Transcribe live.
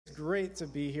great to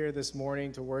be here this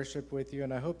morning to worship with you,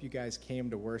 and I hope you guys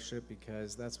came to worship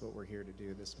because that's what we're here to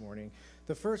do this morning.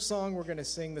 The first song we're going to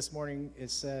sing this morning, it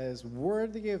says,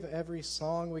 worthy of every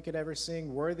song we could ever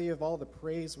sing, worthy of all the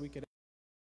praise we could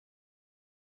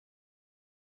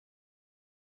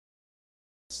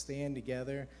stand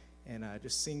together and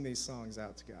just sing these songs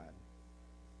out to God.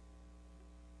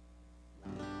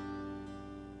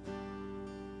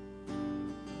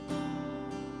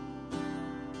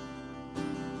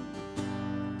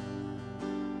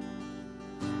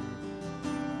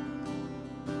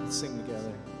 Let's sing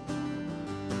together.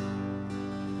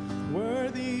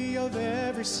 Worthy of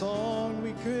every song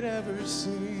we could ever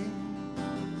sing,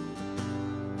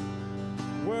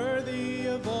 worthy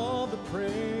of all the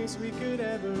praise we could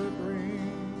ever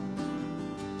bring,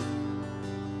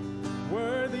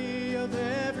 worthy of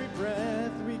every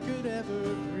breath we could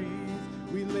ever breathe.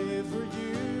 We live for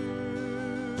you.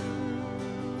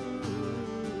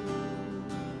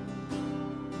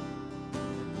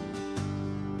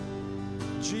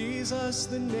 Jesus,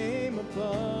 the name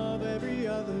above every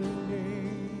other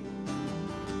name.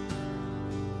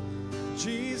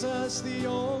 Jesus, the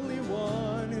only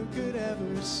one who could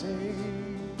ever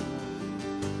save.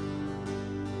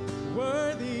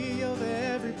 Worthy of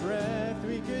every breath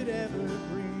we could ever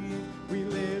breathe. We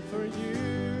live for you.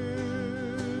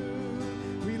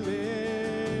 We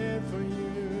live for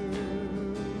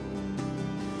you.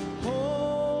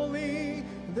 Holy,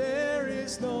 there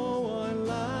is no one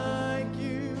like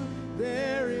you.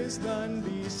 There is none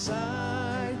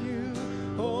beside you.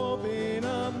 Open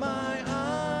up my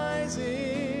eyes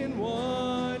in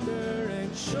wonder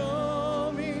and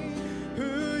show me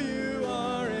who you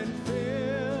are and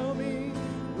fill me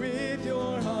with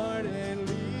your heart and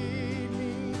lead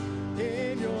me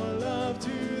in your love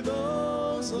to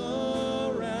those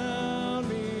around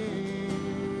me.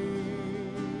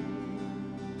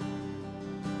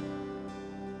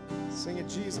 Sing it,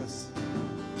 Jesus.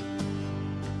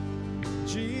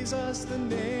 Jesus, the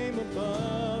name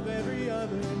above every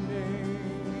other name.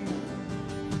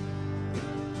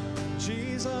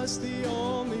 Jesus, the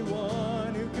only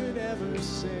one who could ever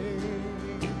save.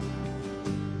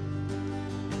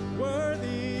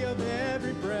 Worthy of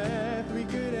every breath we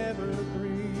could ever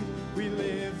breathe. We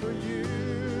live for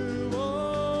you.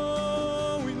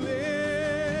 Oh, we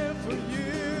live for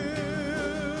you.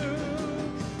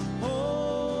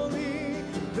 Holy,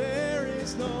 there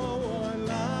is no one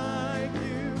like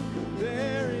you.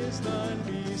 There is none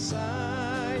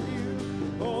beside you.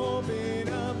 Open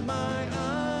up my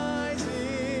eyes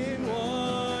in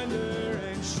wonder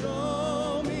and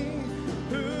show me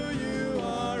who you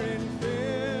are and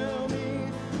fill me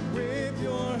with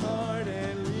your heart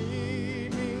and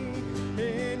lead me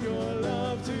in your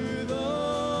love to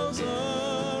those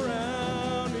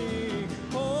around me.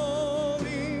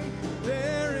 Holy,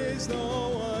 there is no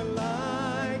one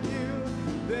like you.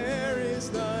 There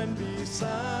is none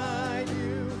beside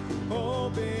you.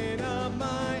 Open up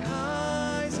my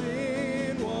eyes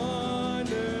in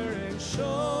wonder and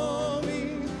show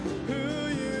me who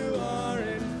you are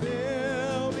and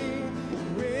fill me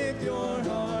with your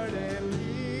heart and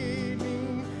lead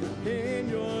me in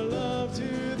your love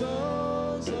to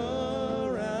those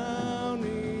around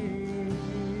me.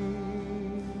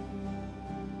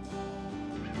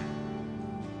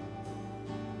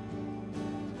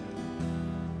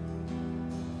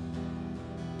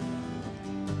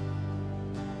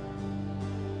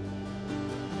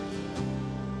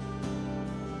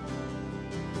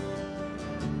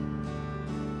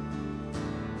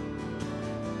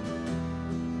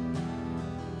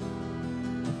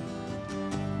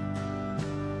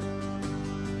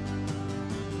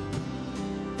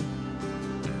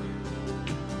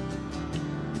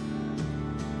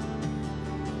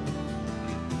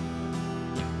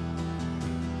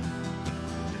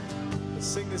 Let's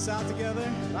sing this out together.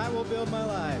 I will build my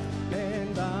life,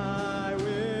 and I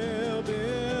will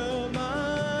build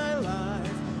my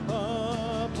life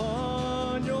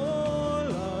upon your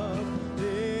love.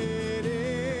 It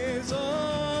is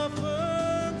a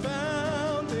firm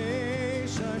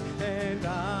foundation, and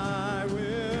I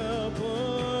will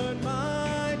put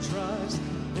my trust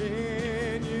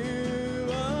in you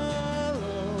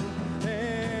alone,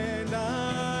 and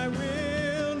I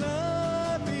will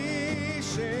not be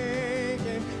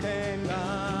shaken, and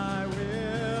I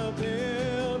will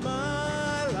build my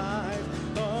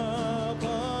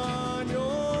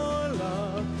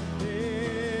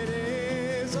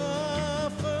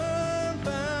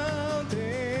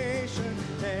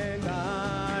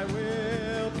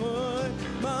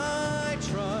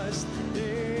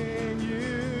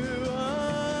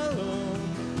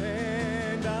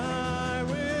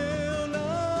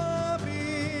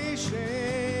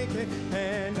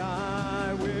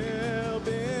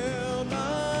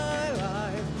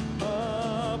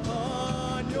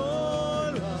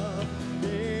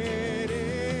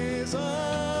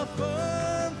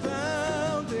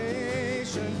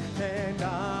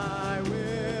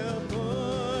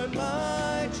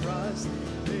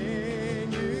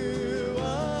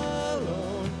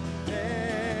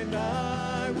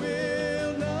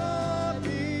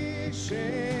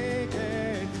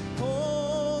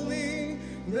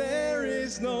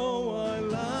is no one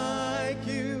like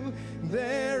you.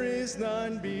 There is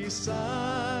none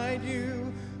beside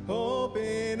you.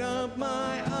 Open up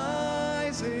my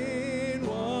eyes in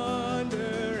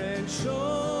wonder and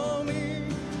show me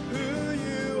who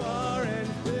you are, and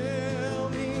fill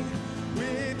me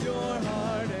with your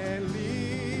heart and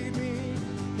lead me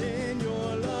in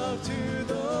your love to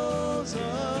those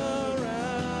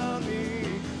around me.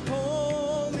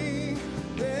 Holy,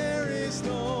 there is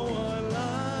no one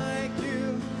like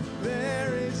you.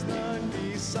 There is none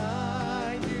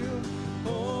beside you.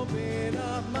 Open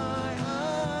up my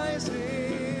eyes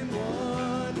in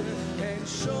wonder and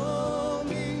show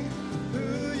me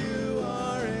who you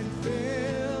are, and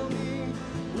fill me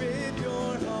with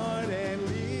your heart and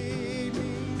lead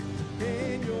me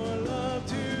in your love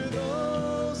to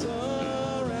those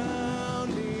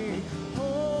around me.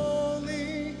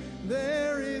 Holy,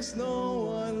 there is no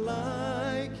one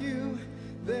like you.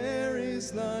 There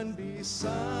is none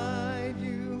beside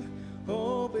you.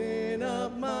 Open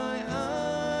up my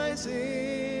eyes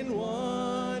in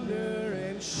wonder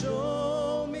and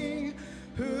show me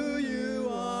who you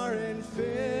are, and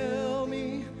fill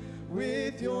me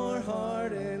with your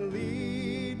heart and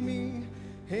lead me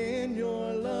in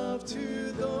your love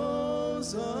to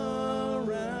those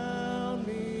around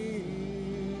me.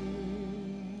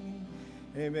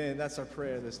 Amen. That's our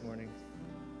prayer this morning.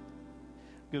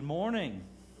 Good morning.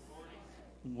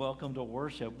 Welcome to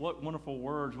worship. What wonderful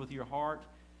words. With your heart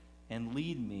and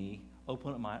lead me,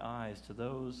 open up my eyes to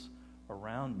those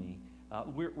around me.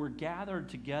 We're gathered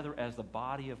together as the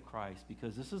body of Christ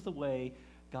because this is the way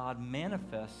God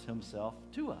manifests himself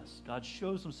to us. God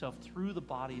shows himself through the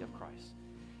body of Christ.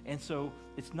 And so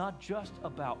it's not just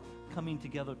about coming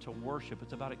together to worship.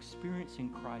 It's about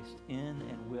experiencing Christ in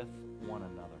and with one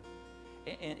another.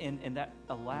 And that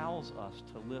allows us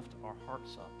to lift our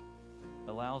hearts up,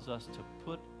 allows us to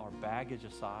put our baggage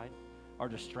aside, our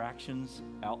distractions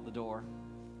out the door,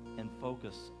 and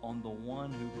focus on the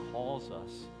one who calls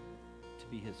us to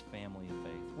be his family of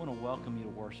faith. I want to welcome you to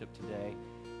worship today.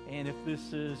 And if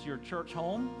this is your church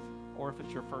home, or if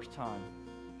it's your first time,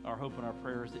 our hope and our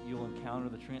prayer is that you'll encounter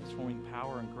the transforming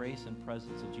power and grace and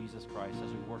presence of Jesus Christ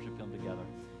as we worship him together.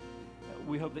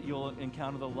 We hope that you'll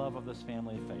encounter the love of this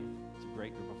family of faith. It's a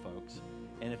great group of folks.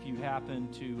 And if you happen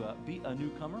to be a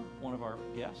newcomer, one of our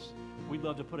guests, we'd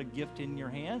love to put a gift in your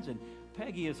hands. And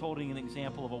Peggy is holding an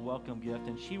example of a welcome gift,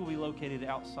 and she will be located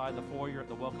outside the foyer at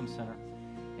the Welcome Center.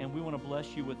 And we want to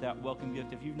bless you with that welcome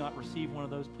gift. If you've not received one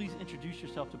of those, please introduce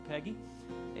yourself to Peggy,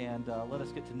 and let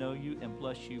us get to know you and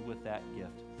bless you with that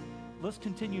gift. Let's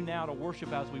continue now to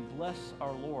worship as we bless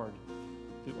our Lord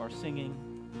through our singing,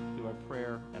 through our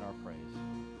prayer, and our praise.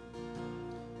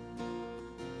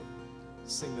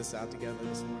 Sing this out together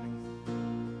this morning.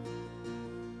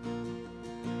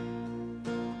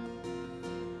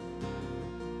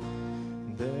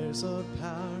 There's a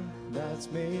power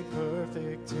that's made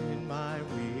perfect in my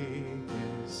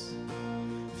weakness,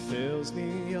 fills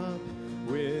me up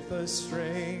with a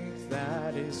strength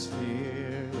that is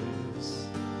fearless.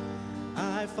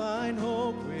 I find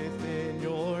hope within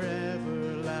your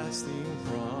everlasting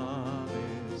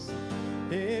promise.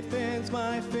 It fans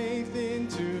my faith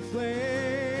into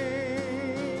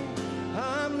flame.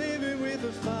 I'm living with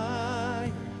a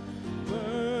fire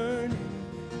burning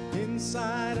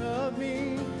inside of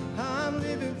me. I'm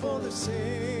living for the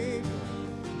sake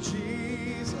of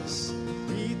Jesus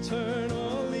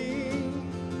eternally.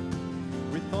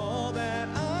 With all that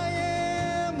I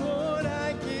am, Lord,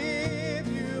 I give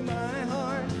you my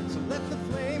heart. So let the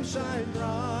flame shine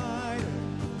brighter.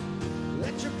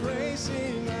 Let your praise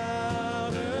sing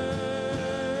louder.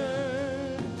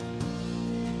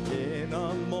 In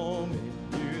a moment,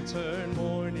 you turn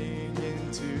mourning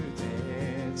into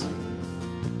dancing.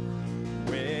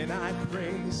 When I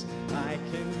praise, I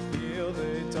can feel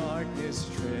the darkness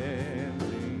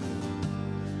trembling.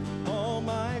 All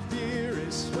my fear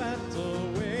is swept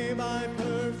away by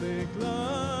perfect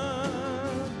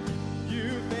love.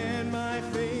 You fan my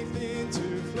faith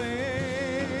into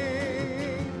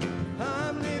flame.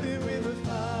 I'm living with a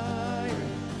fire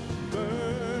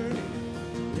burning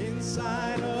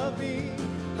inside of me.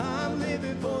 I'm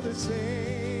living for the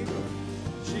sake of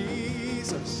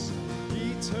Jesus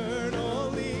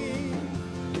eternally.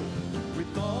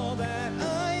 With all that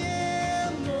I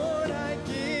am, Lord, I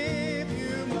give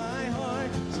you my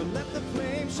heart. So let the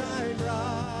flame shine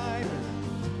brighter.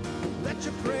 Let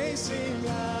your praise sing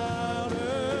louder.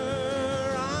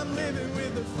 I'm living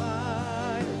with the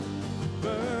fire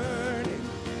burning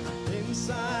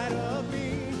inside of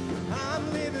me.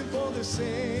 I'm living for the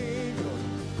sake of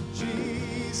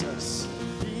Jesus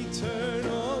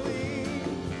eternally.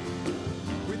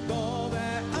 With all that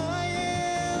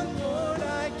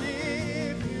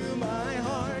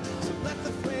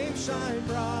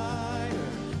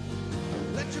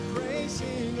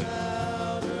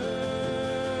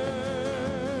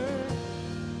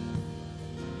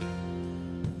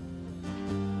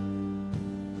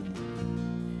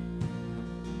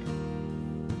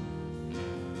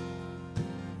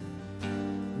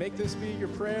Make this be your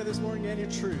prayer this morning and your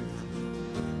truth.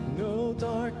 No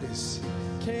darkness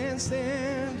can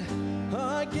stand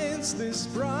against this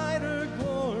brighter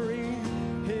glory.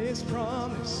 His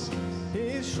promise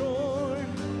is sure.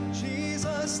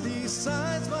 Jesus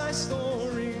decides my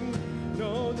story.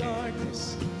 No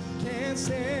darkness can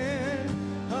stand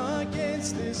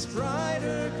against this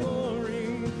brighter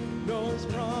glory. No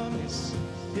promise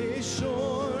is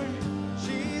sure.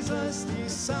 Jesus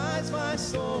decides my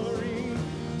story.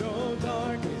 No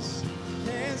darkness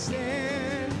can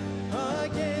stand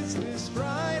against this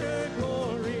brighter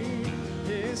glory.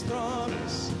 His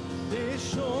promise is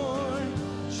sure.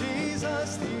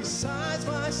 Jesus decides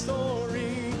my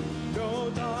story. No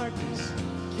darkness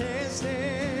can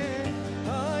stand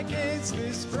against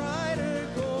this brighter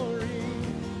glory.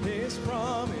 His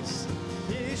promise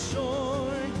is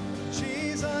sure.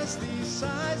 Jesus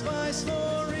decides my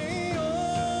story.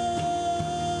 Oh,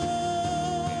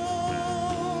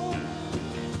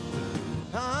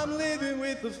 I'm living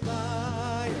with the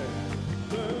fire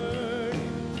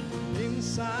burning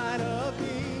inside of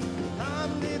me.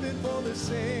 I'm living for the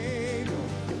Savior,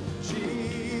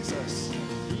 Jesus,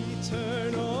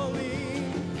 eternally.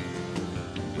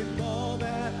 With all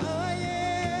that I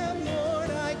am, Lord,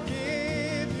 I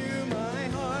give you my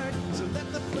heart. So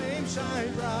let the flame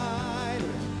shine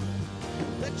brighter.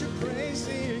 Let your praise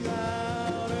sing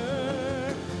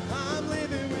louder. I'm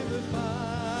living with the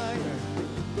fire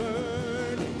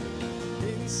burning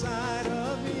inside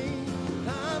of me.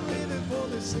 I'm living for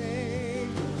the Savior,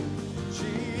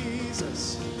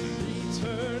 Jesus,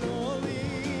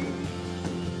 eternally.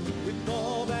 With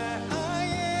all that I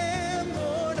am,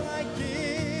 Lord, I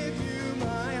give you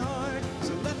my heart.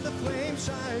 So let the flame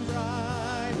shine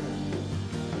brighter.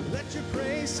 Let your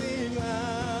praise sing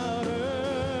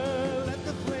louder. Let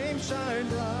the flame shine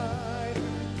brighter.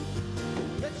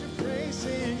 Let your praise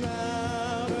sing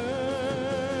louder.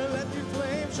 Let your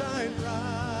flame shine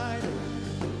brighter.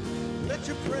 Let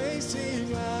your praise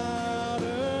sing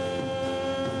louder.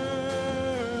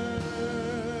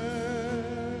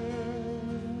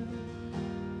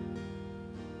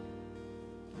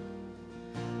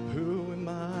 Who am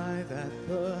I that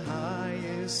the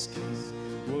highest King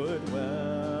would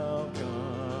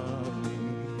welcome me?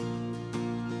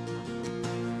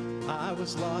 I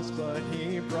was lost, but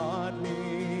he brought me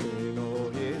in. Oh,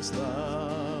 his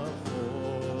love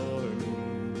for me.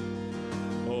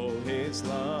 Oh, his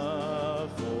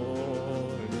love for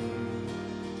me.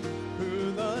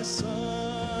 Who the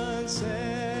Son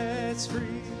sets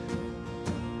free,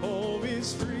 oh,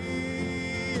 is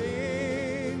free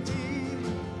indeed.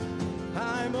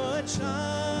 I'm a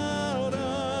child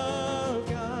of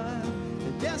God,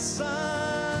 and yes,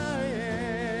 I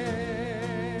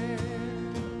am.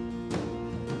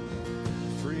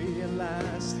 Free at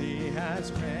last, he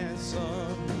has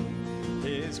ransomed me.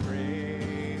 His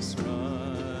grace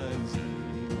runs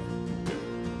deep.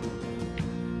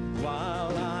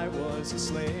 While I was a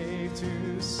slave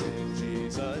to sin,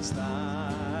 Jesus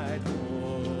died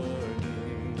for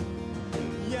me.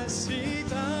 Yes, he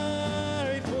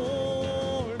died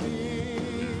for me.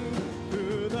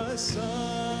 Who the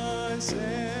Son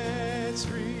sets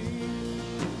free,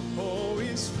 oh,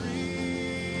 is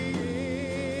free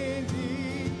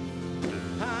indeed.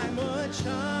 I'm a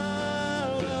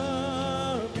child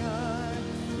of God.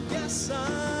 Yes,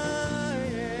 I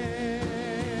am.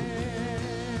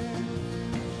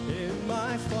 In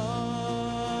my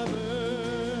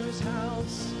Father's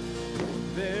house,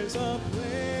 there's a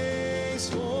place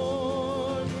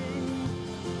for me.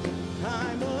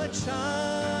 I'm a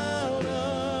child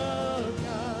of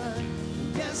God.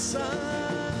 Yes,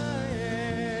 I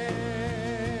am.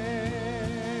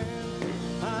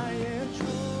 I am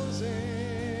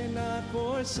chosen, not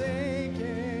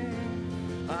forsaken.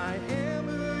 I am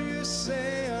who you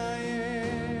say I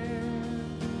am.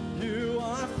 You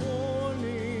are for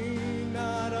me,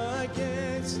 not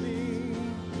against me.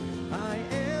 I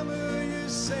am who you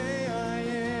say I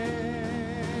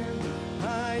am.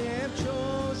 I am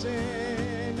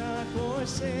chosen, not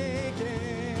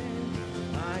forsaken.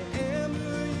 I am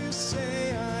who you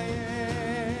say I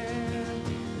am.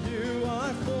 You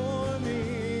are for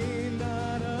me,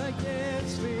 not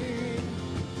against me.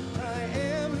 I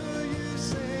am who you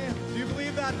say. Do you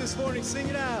believe that this morning? Sing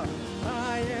it out.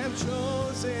 I am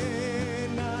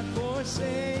chosen, not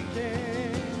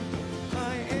forsaken.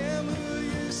 I am who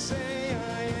you say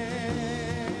I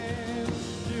am.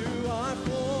 You are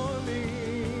for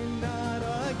me, not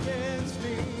against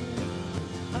me.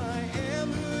 I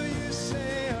am who you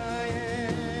say I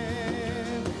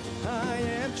am. I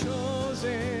am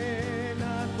chosen,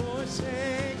 not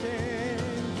forsaken.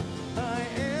 I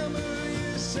am who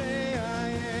you say I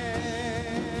am.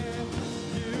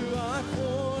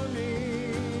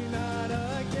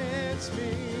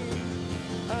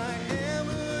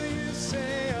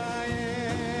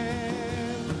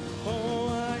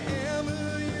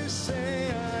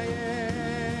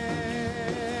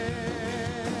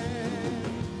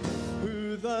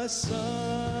 the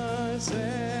Son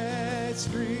sets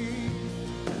free,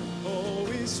 oh,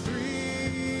 is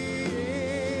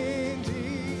free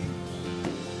indeed.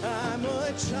 I'm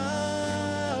a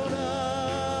child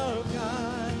of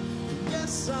God,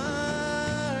 yes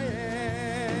I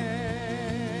am.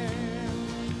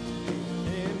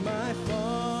 In my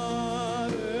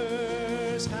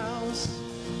Father's house,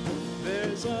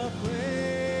 there's a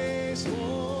place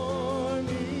for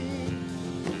me.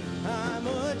 I'm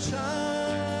a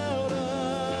child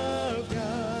of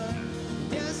God,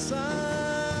 yes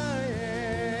I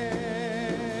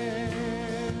am.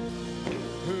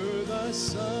 Who the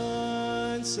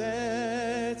Son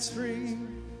sets free,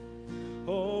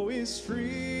 oh, is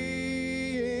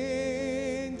free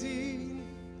indeed.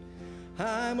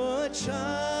 I'm a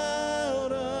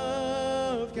child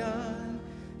of God,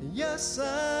 yes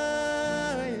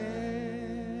I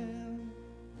am.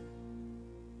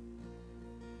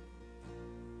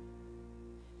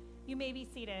 You may be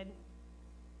seated.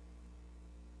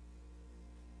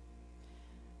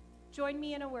 Join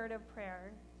me in a word of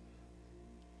prayer.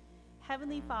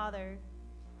 Heavenly Father,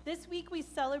 this week we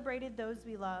celebrated those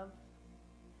we love.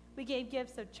 We gave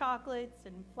gifts of chocolates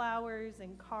and flowers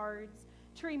and cards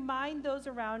to remind those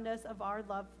around us of our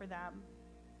love for them.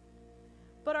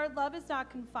 But our love is not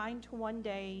confined to one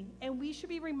day, and we should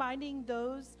be reminding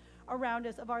those around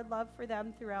us of our love for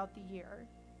them throughout the year.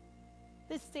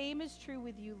 The same is true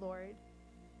with you, Lord.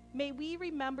 May we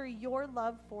remember your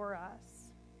love for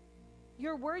us.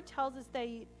 Your word tells us that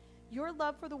your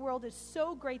love for the world is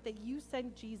so great that you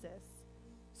sent Jesus,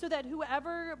 so that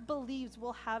whoever believes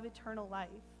will have eternal life.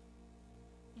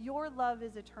 Your love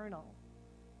is eternal.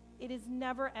 It is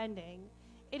never ending.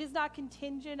 It is not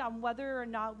contingent on whether or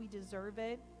not we deserve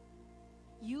it.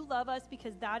 You love us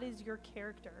because that is your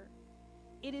character.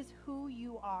 It is who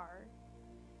you are.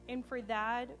 And for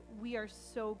that, we are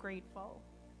so grateful.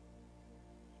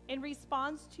 In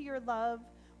response to your love,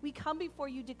 we come before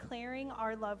you declaring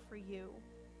our love for you.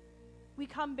 We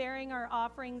come bearing our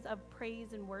offerings of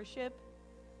praise and worship.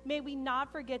 May we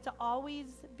not forget to always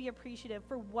be appreciative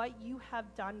for what you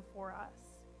have done for us.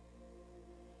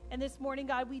 And this morning,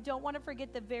 God, we don't want to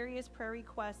forget the various prayer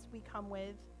requests we come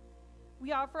with.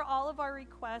 We offer all of our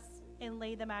requests and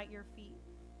lay them at your feet.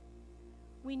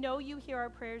 We know you hear our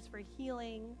prayers for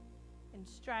healing and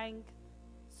strength,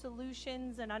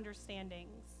 solutions and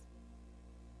understandings.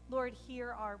 Lord,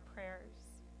 hear our prayers.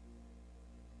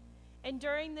 And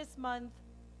during this month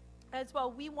as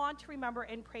well, we want to remember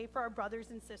and pray for our brothers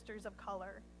and sisters of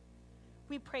color.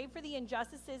 We pray for the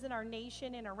injustices in our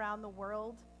nation and around the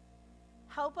world.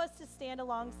 Help us to stand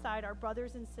alongside our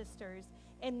brothers and sisters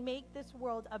and make this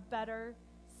world a better,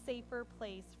 safer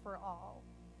place for all.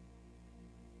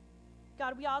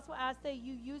 God, we also ask that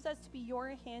you use us to be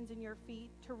your hands and your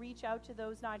feet to reach out to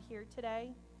those not here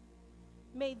today.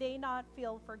 May they not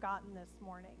feel forgotten this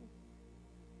morning.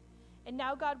 And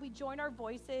now, God, we join our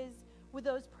voices with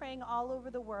those praying all over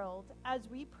the world as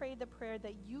we pray the prayer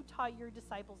that you taught your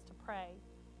disciples to pray,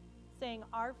 saying,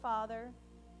 Our Father,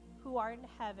 who art in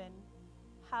heaven,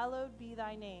 hallowed be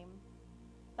thy name.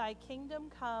 Thy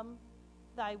kingdom come,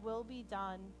 thy will be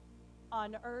done,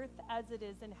 on earth as it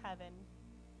is in heaven.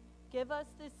 Give us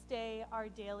this day our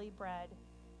daily bread,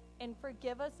 and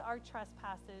forgive us our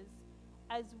trespasses,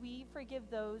 as we forgive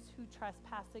those who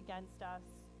trespass against us.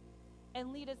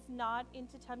 And lead us not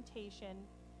into temptation,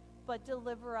 but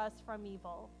deliver us from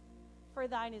evil. For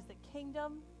thine is the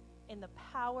kingdom, and the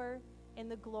power, and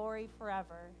the glory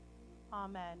forever.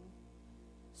 Amen.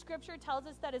 Scripture tells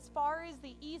us that as far as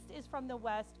the east is from the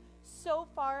west, so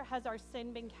far has our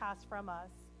sin been cast from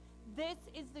us. This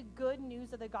is the good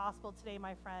news of the gospel today,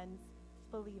 my friends.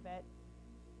 Believe it.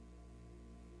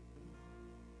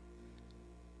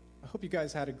 I hope you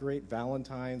guys had a great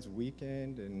Valentine's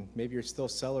weekend, and maybe you're still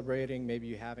celebrating. Maybe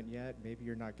you haven't yet. Maybe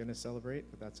you're not going to celebrate,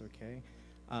 but that's okay.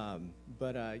 I'm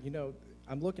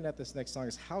looking at this next song.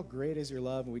 Is How Great Is Your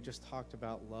Love? And we just talked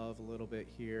about love a little bit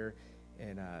here.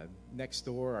 And next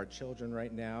door, our children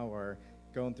right now are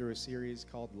going through a series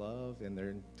called Love, and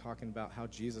they're talking about how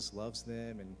Jesus loves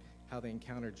them and how they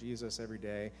encounter Jesus every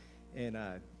day. And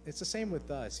it's the same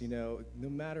with us, no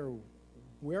matter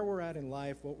where we're at in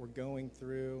life, what we're going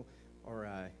through, or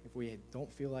if we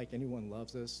don't feel like anyone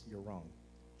loves us, you're wrong.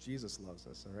 Jesus loves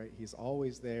us, all right? He's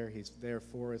always there. He's there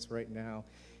for us right now.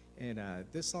 And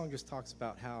this song just talks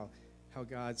about how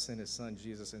God sent his son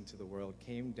Jesus into the world,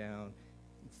 came down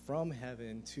from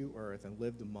heaven to earth and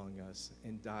lived among us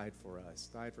and died for us,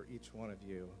 died for each one of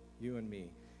you, you and me.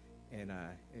 And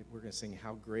we're going to sing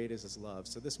How Great Is His Love.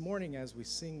 So this morning as we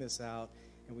sing this out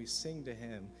and we sing to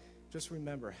him, just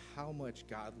remember how much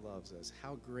God loves us,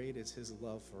 how great is his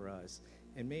love for us,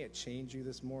 and may it change you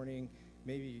this morning.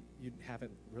 Maybe you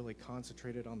haven't really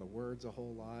concentrated on the words a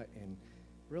whole lot, and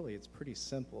really it's pretty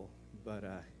simple, but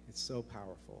it's so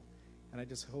powerful. And I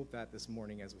just hope that this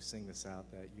morning as we sing this out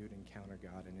that you'd encounter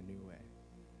God in a new way.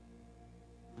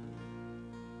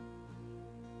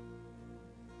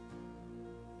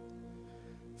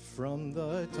 From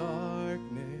the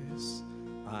darkness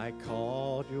I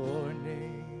called your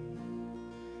name.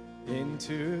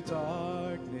 Into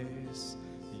darkness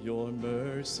your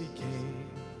mercy came.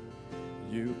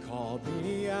 You called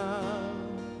me out,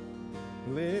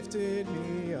 lifted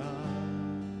me up.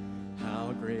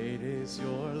 How great is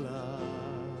your love.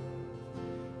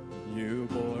 You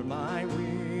bore my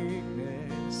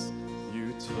weakness,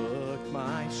 you took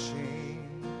my shame,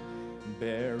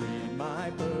 buried my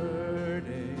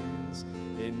burdens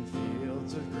in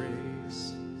fields of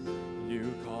grace.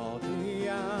 You called me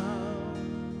out,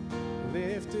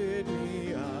 lifted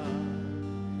me up.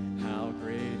 How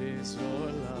great is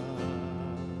your love.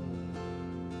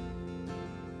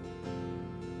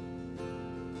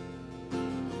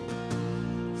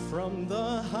 From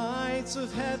the heights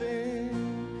of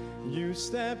heaven, you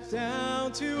stepped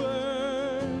down to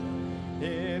earth.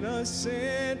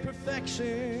 Innocent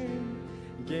perfection,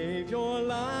 gave your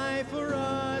life for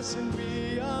us, and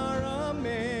we are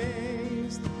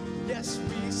amazed. Yes,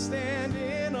 we stand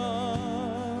in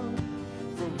awe,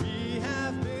 for we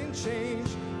have been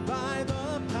changed by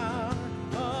the power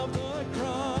of the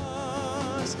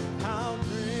cross. How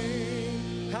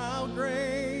great, how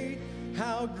great,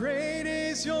 how great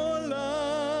is your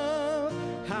love.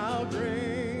 How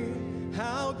great,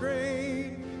 how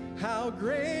great, how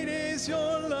great is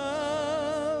your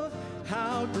love.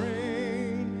 How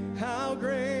great, how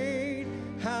great,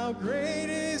 how great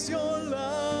is your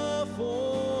love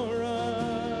for us.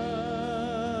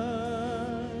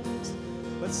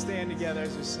 Let's stand together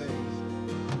as we sing.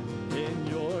 In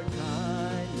your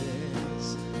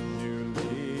kindness, you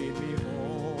lead me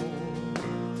home.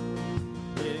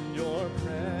 In your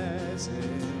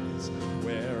presence,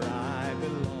 where I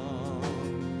belong,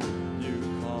 you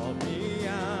called me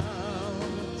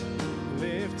out,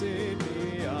 lifted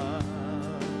me up.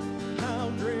 How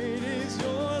great is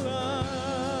your love.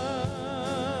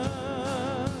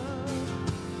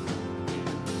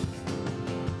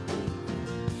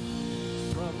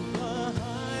 From the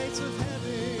heights of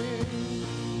heaven,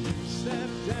 you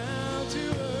stepped down to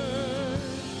earth.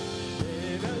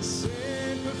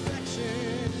 Innocent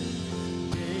perfection,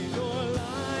 gave your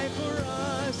life for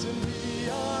us, and we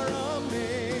are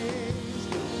amazed.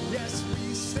 Yes,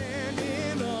 we stand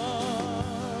in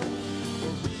awe,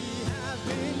 for we have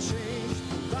been changed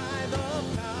by the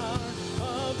power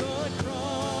of the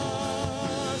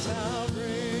cross. How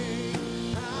great,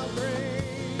 how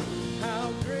great,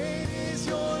 how great is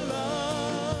your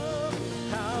love.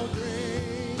 How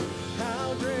great,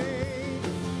 how great,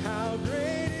 how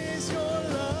great is your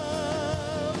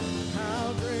love.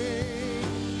 How great,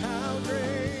 how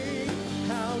great,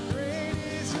 how great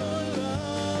is your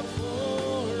love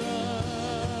for us.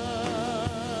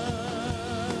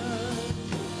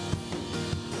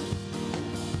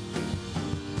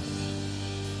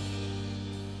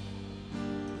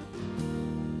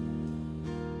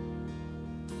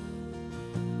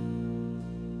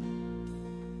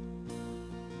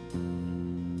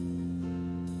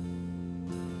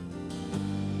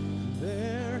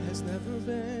 There has never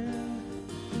been,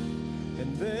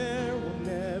 and there will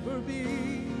never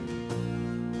be,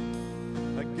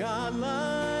 a God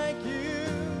like you,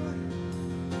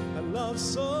 a love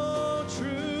so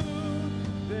true.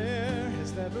 There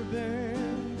has never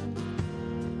been,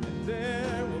 and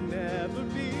there will never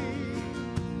be,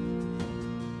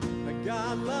 a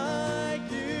God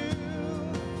like you,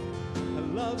 a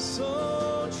love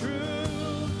so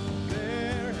true.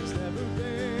 There has never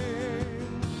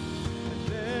been, and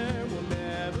there will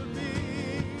never be,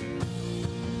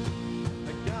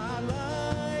 a God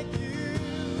like you,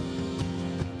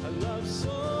 a love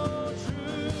so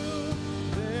true.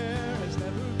 There has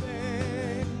never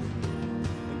been,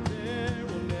 and there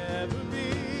will never be,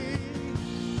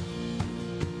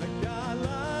 a God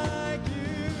like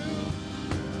you,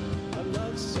 a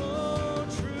love so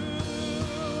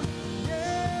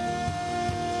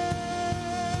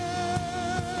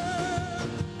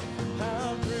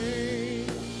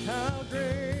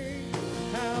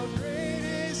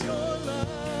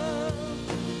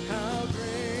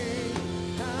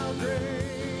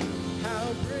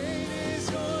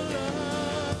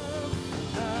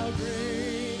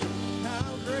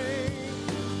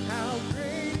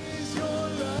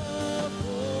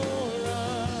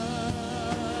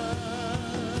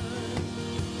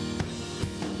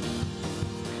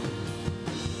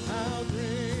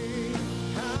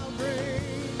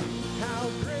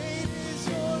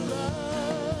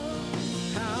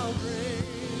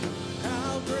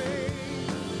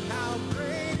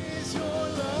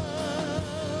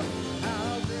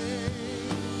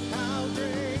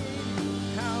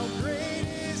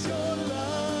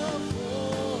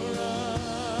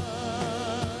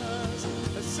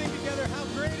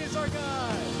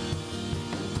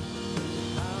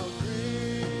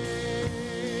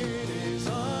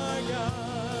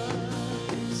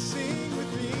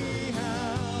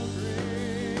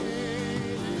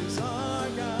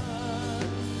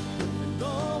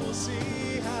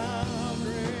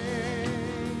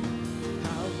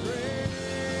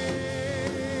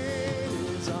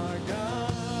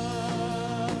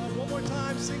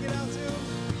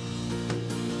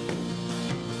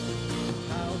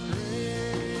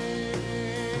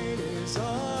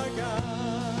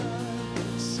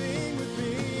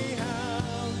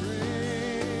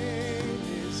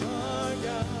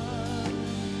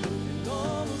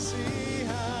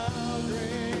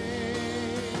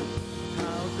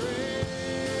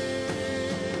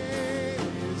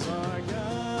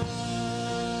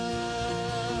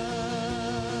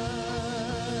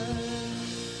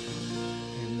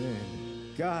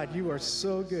God, you are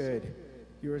so good.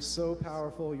 You are so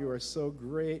powerful. You are so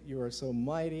great. You are so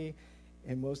mighty.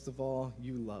 And most of all,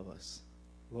 you love us.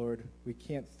 Lord, we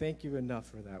can't thank you enough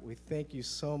for that. We thank you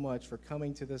so much for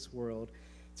coming to this world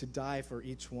to die for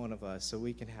each one of us so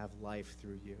we can have life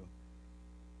through you.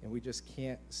 And we just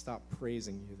can't stop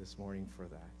praising you this morning for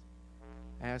that.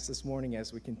 I ask this morning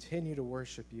as we continue to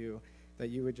worship you that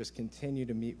you would just continue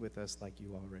to meet with us like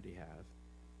you already have.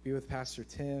 Be with Pastor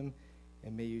Tim,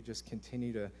 and may you just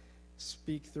continue to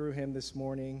speak through him this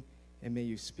morning, and may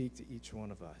you speak to each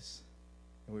one of us.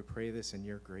 And we pray this in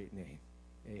your great name.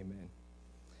 Amen.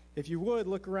 If you would,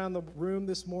 look around the room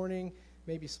this morning,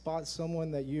 maybe spot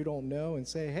someone that you don't know and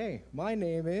say, hey, my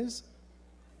name is...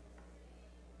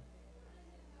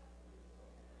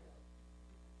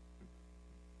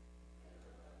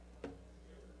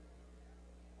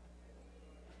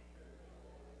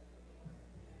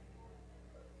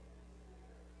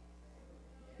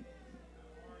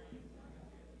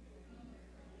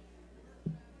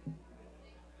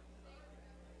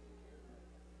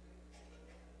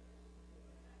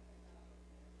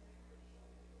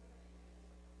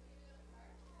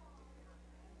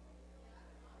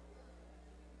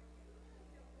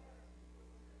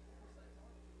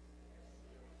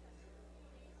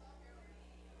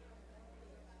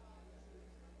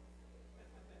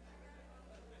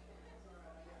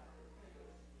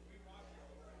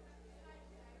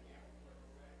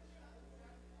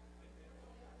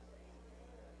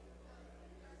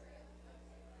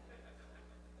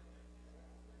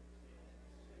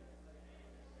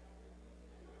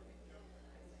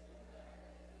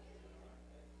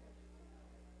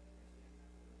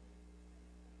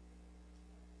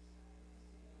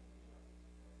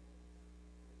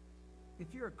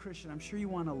 If you're a Christian, I'm sure you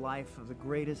want a life of the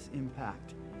greatest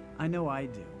impact. I know I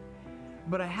do.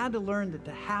 But I had to learn that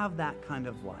to have that kind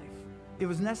of life, it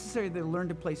was necessary to learn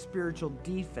to play spiritual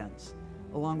defense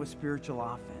along with spiritual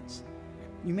offense.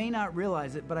 You may not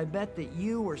realize it, but I bet that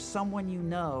you or someone you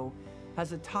know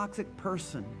has a toxic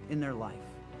person in their life,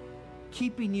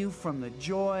 keeping you from the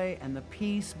joy and the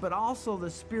peace, but also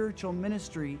the spiritual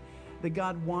ministry that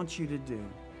God wants you to do.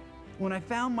 When I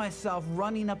found myself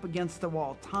running up against the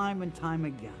wall time and time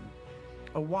again,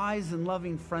 a wise and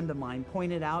loving friend of mine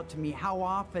pointed out to me how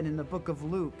often in the book of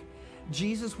Luke,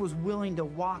 Jesus was willing to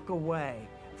walk away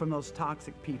from those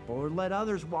toxic people or let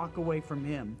others walk away from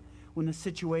him when the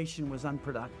situation was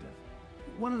unproductive.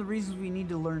 One of the reasons we need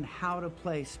to learn how to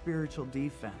play spiritual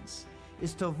defense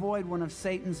is to avoid one of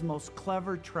Satan's most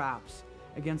clever traps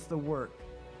against the work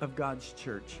of God's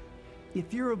church.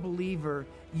 If you're a believer,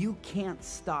 you can't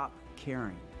stop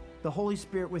caring. The Holy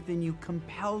Spirit within you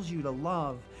compels you to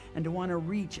love and to want to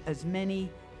reach as many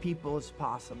people as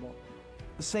possible.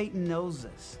 Satan knows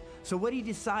this. So what he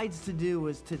decides to do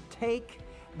is to take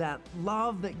that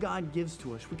love that God gives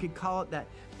to us, we could call it that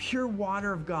pure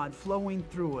water of God flowing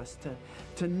through us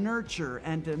to nurture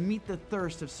and to meet the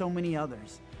thirst of so many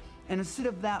others. And instead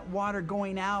of that water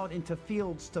going out into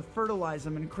fields to fertilize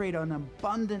them and create an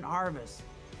abundant harvest,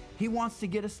 he wants to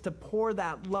get us to pour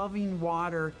that loving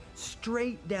water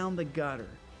straight down the gutter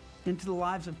into the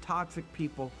lives of toxic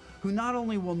people who not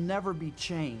only will never be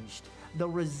changed, they'll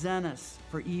resent us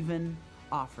for even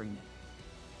offering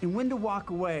it. And when to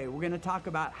walk away, we're going to talk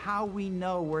about how we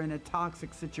know we're in a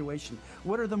toxic situation.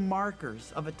 What are the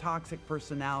markers of a toxic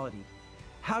personality?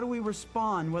 How do we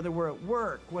respond, whether we're at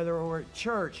work, whether we're at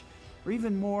church, or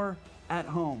even more at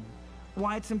home?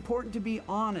 Why it's important to be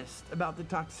honest about the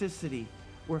toxicity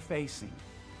we're facing,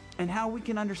 and how we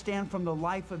can understand from the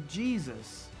life of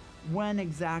Jesus when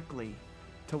exactly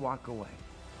to walk away.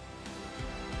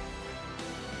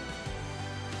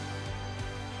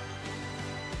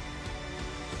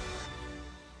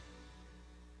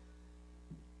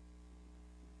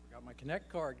 Forgot my Connect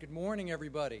card. Good morning,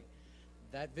 everybody.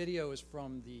 That video is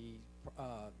from the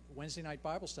Wednesday night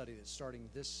Bible study that's starting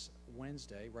this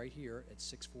Wednesday right here at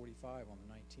 6:45 on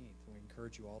the 19th. We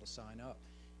encourage you all to sign up.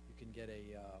 You can get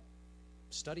a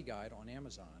study guide on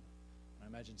Amazon. And I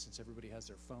imagine since everybody has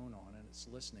their phone on and it's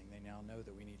listening, they now know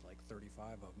that we need like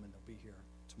 35 of them, and they'll be here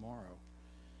tomorrow.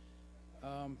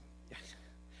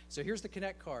 So here's the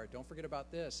Connect card. Don't forget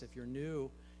about this. If you're new,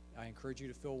 I encourage you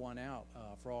to fill one out.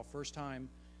 For all first-time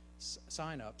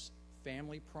sign-ups,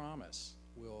 Family Promise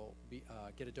will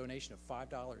get a donation of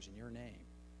 $5 in your name.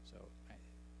 So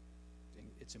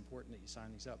it's important that you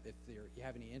sign these up. If you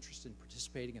have any interest in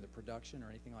participating in the production or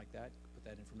anything like that, put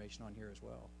that information on here as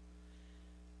well.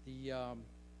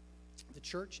 The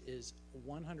church is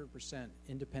 100%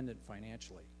 independent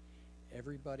financially.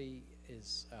 Everybody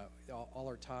is, all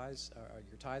our tithes,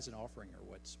 your tithes and offering are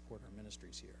what support our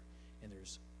ministries here. And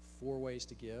there's 4 ways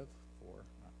to give. 4,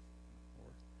 not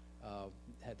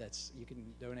 4. You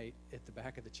can donate at the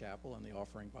back of the chapel in the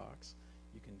offering box.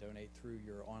 You can donate through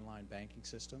your online banking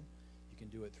system. You can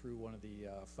do it through one of the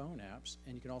phone apps,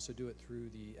 and you can also do it through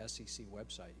the SEC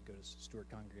website. You go to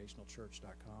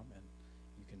stuartcongregationalchurch.com and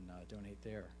you can donate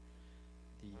there.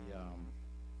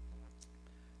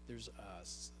 There's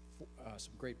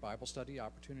some great Bible study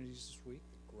opportunities this week.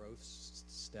 The growth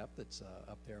step that's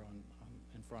up there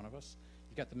in front of us.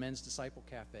 You got the Men's Disciple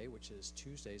Cafe, which is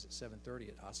Tuesdays at 7:30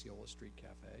 at Osceola Street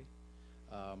Cafe.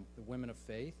 The Women of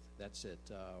Faith, that's at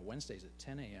Wednesdays at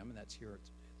 10 a.m., and that's here at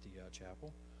the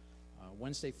chapel.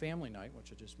 Wednesday Family Night,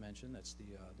 which I just mentioned, that's the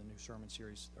new sermon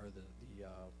series, or the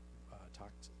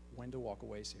When to Walk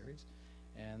Away series.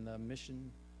 And the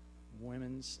Mission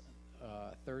Women's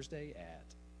Thursday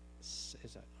at,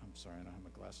 I'm sorry, I don't have my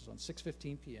glasses on,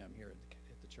 6:15 p.m. here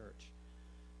at the church.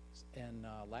 And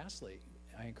lastly,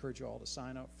 I encourage you all to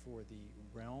sign up for the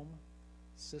Realm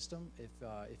system.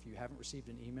 If you haven't received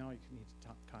an email, you need to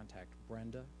contact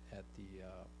Brenda at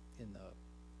in the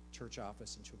church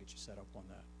office, and she'll get you set up on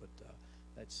that. But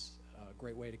that's a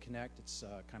great way to connect. It's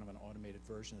kind of an automated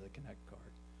version of the Connect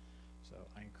card. So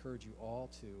I encourage you all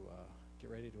to get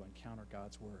ready to encounter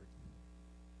God's Word.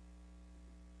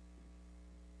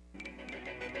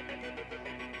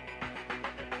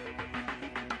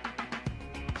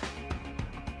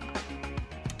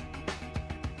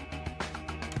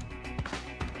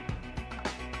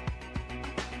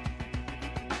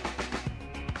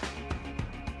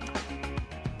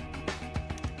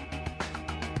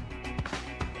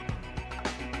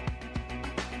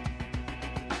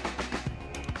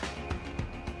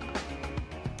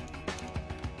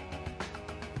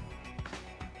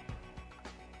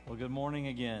 Well, good morning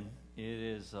again. It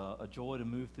is a joy to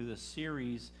move through this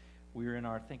series. We're in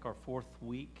our 4th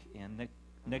week, and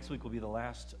next week will be the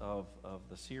last of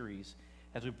the series.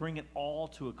 As we bring it all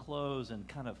to a close and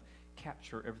kind of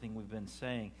capture everything we've been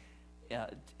saying,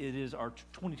 it is our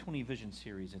 2020 Vision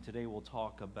series, and today we'll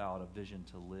talk about a vision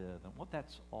to live and what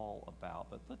that's all about.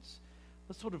 But let's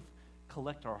sort of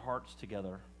collect our hearts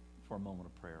together for a moment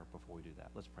of prayer before we do that.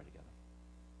 Let's pray together.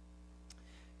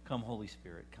 Come, Holy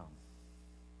Spirit, come.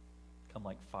 Come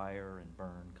like fire and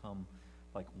burn. Come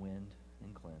like wind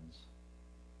and cleanse.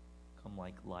 Come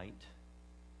like light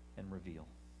and reveal.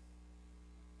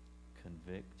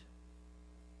 Convict,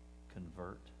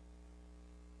 convert,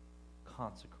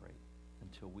 consecrate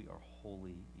until we are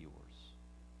wholly yours.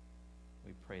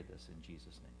 We pray this in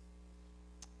Jesus'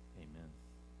 name. Amen.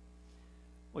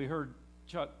 We heard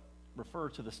Chuck refer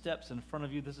to the steps in front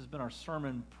of you. This has been our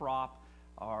sermon prop,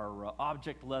 our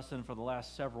object lesson for the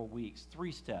last several weeks.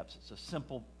 3 steps. It's a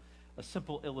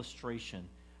simple illustration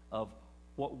of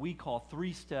what we call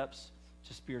 3 steps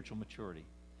to spiritual maturity.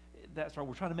 That's right.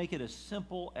 We're trying to make it as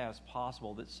simple as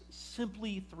possible. That's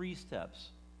simply 3 steps.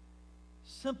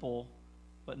 Simple,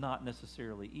 but not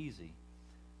necessarily easy.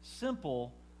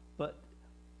 Simple, but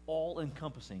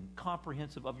all-encompassing,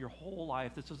 comprehensive of your whole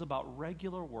life. This is about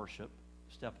regular worship,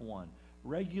 step 1.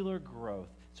 Regular growth.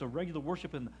 So regular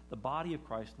worship in the body of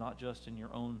Christ, not just in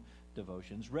your own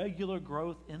devotions. Regular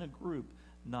growth in a group,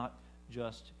 not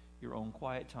just your own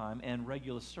quiet time. And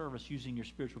regular service using your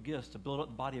spiritual gifts to build up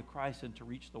the body of Christ and to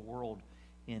reach the world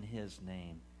in His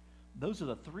name. Those are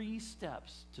the 3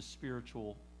 steps to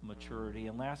spiritual maturity.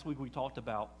 And last week we talked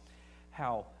about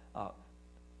how a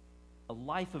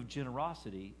life of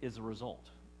generosity is a result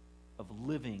of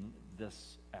living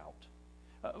this out.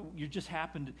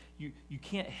 You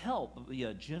can't help but be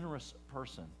a generous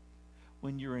person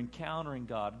when you're encountering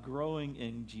God, growing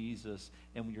in Jesus,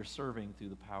 and when you're serving through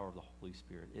the power of the Holy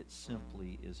Spirit. It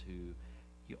simply is who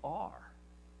you are.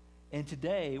 And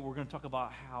today we're going to talk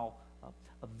about how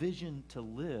a vision to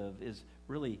live is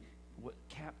really what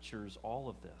captures all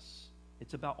of this.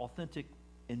 It's about authentic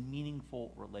and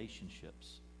meaningful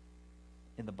relationships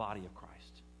in the body of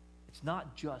Christ. It's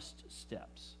not just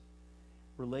steps.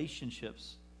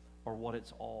 Relationships are what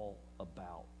it's all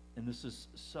about. And this is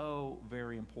so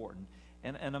very important.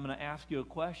 And I'm going to ask you a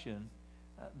question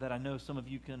that I know some of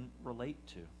you can relate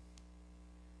to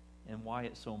and why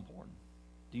it's so important.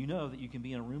 Do you know that you can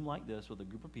be in a room like this with a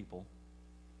group of people,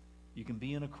 you can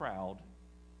be in a crowd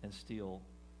and still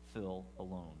feel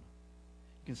alone?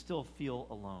 You can still feel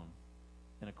alone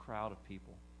in a crowd of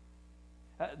people.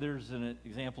 There's an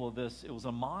example of this. It was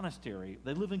a monastery.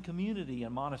 They live in community in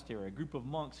a monastery, a group of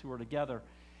monks who were together,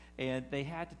 and they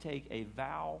had to take a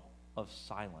vow of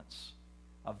silence.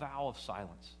 A vow of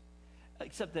silence.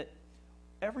 Except that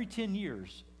every 10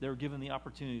 years, they were given the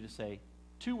opportunity to say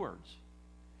 2 words.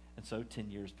 And so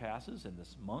 10 years passes, and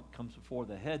this monk comes before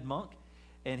the head monk,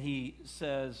 And he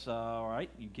says, all right,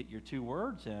 you get your 2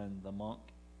 words, and the monk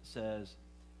says,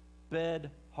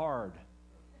 bed hard.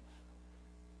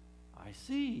 I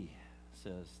see,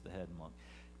 says the head monk.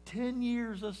 10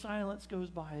 years of silence goes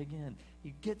by again.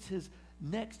 He gets his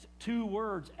next 2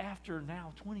 words after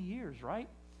now 20 years, right?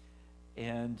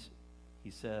 And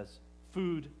he says,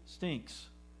 food stinks.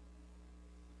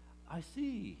 I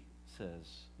see,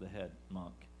 says the head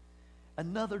monk.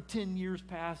 Another 10 years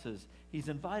passes. He's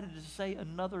invited to say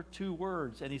another 2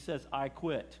 words, and he says, I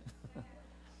quit.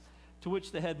 To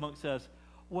which the head monk says,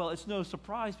 well, it's no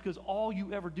surprise because all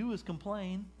you ever do is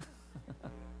complain.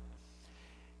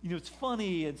 You know, it's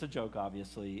funny, it's a joke,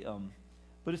 obviously,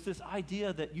 but it's this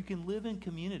idea that you can live in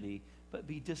community but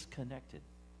be disconnected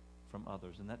from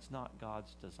others, and that's not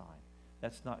God's design.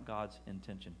 That's not God's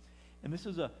intention. And this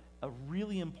is a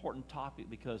really important topic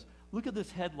because look at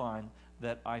this headline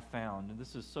that I found, and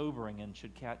this is sobering and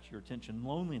should catch your attention.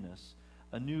 Loneliness,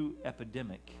 a new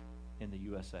epidemic in the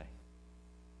USA.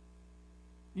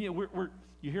 You know,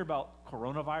 you hear about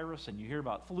coronavirus, and you hear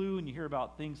about flu, and you hear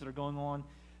about things that are going on,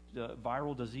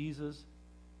 viral diseases.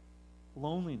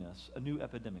 Loneliness, a new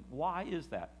epidemic. Why is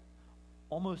that?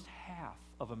 Almost half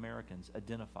of Americans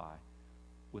identify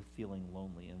with feeling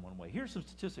lonely in one way. Here's some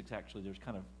statistics, actually, that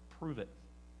kind of prove it.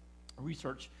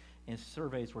 Research and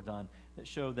surveys were done that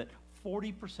show that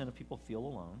 40% of people feel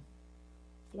alone,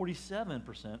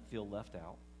 47% feel left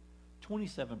out,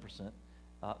 27%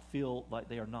 feel like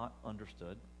they are not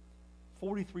understood,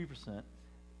 43%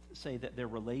 say that their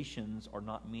relations are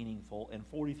not meaningful, and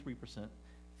 43%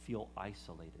 feel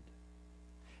isolated.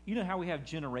 You know how we have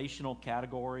generational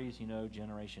categories, you know,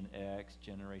 Generation X,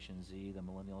 Generation Z, the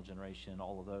millennial generation,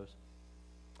 all of those?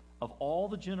 Of all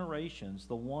the generations,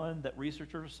 the one that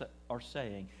researchers are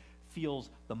saying feels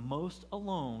the most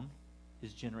alone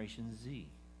is Generation Z.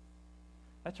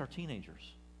 That's our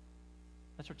teenagers.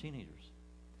 That's our teenagers.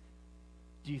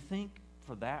 Do you think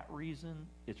for that reason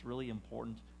it's really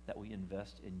important that we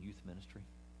invest in youth ministry?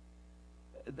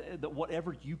 That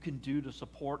whatever you can do to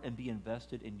support and be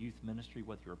invested in youth ministry,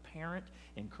 whether you're a parent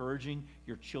encouraging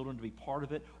your children to be part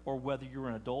of it, or whether you're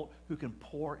an adult who can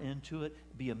pour into it,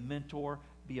 be a mentor,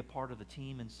 be a part of the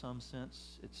team in some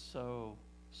sense, it's so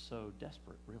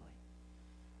desperate, really.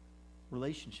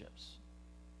 Relationships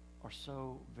are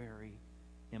so very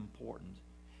important.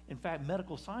 In fact,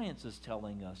 medical science is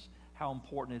telling us how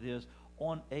important it is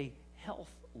on a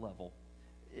health level.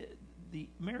 The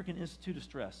American Institute of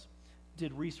Stress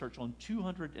did research on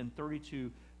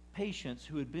 232 patients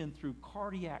who had been through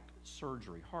cardiac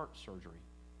surgery, heart surgery,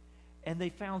 and they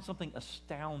found something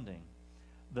astounding.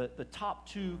 The top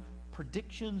 2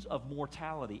 predictions of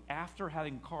mortality after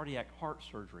having cardiac heart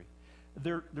surgery,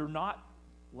 they're not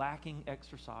lacking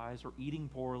exercise or eating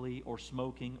poorly or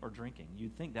smoking or drinking.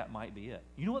 You'd think that might be it.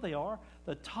 You know what they are?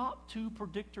 The top 2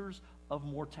 predictors of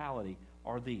mortality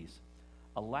are these: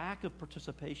 a lack of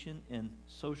participation in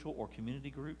social or community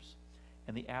groups,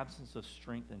 and the absence of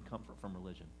strength and comfort from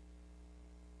religion.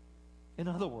 In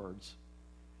other words,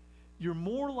 you're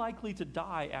more likely to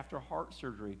die after heart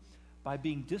surgery by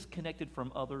being disconnected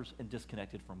from others and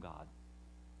disconnected from God.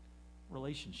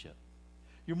 Relationship.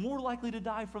 You're more likely to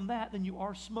die from that than you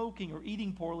are smoking or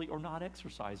eating poorly or not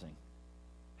exercising.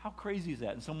 How crazy is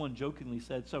that? And someone jokingly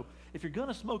said, so if you're going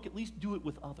to smoke, at least do it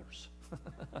with others.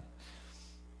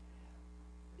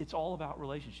 It's all about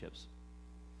relationships.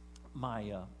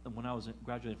 When I was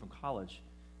graduating from college,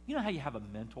 you know how you have a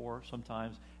mentor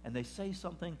sometimes, and they say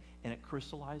something, and it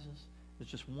crystallizes? There's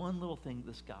just one little thing.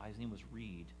 This guy, his name was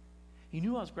Reed. He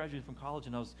knew I was graduating from college,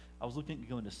 and I was looking to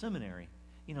go into seminary.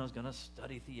 You know, I was going to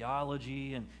study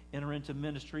theology and enter into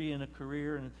ministry and a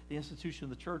career in the institution of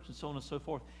the church and so on and so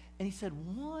forth. And he said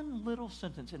one little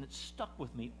sentence, and it stuck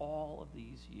with me all of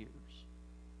these years,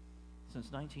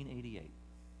 since 1988.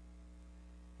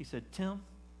 He said, Tim,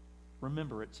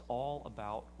 remember, it's all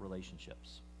about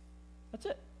relationships. That's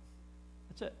it.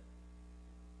 That's it.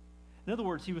 In other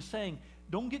words, he was saying,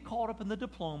 don't get caught up in the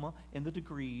diploma and the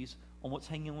degrees on what's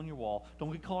hanging on your wall.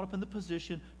 Don't get caught up in the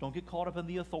position. Don't get caught up in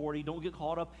the authority. Don't get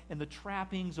caught up in the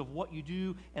trappings of what you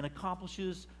do and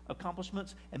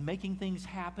accomplishments and making things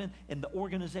happen and the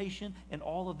organization and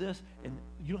all of this. And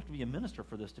you don't have to be a minister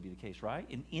for this to be the case, right?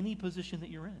 In any position that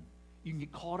you're in. You can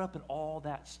get caught up in all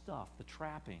that stuff, the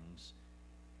trappings.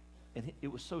 And it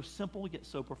was so simple yet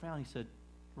so profound. He said,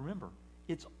 remember,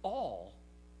 it's all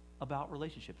about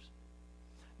relationships.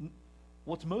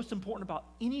 What's most important about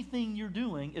anything you're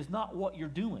doing is not what you're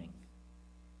doing.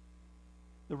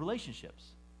 The relationships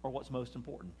are what's most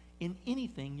important in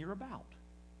anything you're about.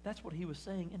 That's what he was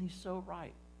saying, and he's so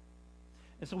right.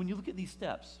 And so when you look at these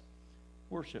steps,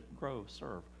 worship, grow,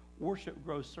 serve. Worship,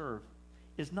 grow, serve.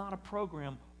 is not a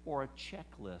program or a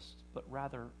checklist, but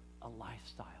rather a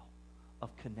lifestyle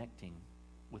of connecting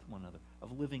with one another,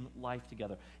 of living life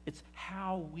together. It's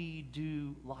how we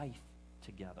do life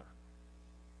together.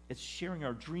 It's sharing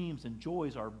our dreams and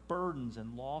joys, our burdens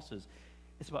and losses.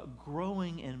 It's about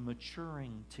growing and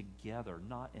maturing together,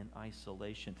 not in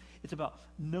isolation. It's about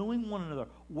knowing one another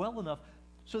well enough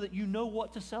so that you know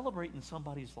what to celebrate in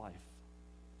somebody's life.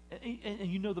 And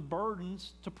you know the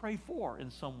burdens to pray for in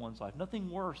someone's life.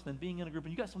 Nothing worse than being in a group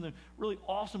and you got something really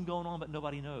awesome going on, but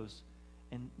nobody knows.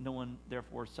 And no one,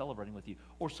 therefore, is celebrating with you.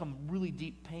 Or some really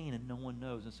deep pain and no one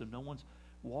knows. And so no one's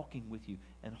walking with you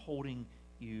and holding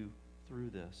you through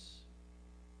this.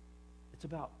 It's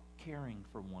about caring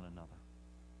for one another.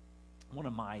 One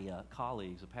of my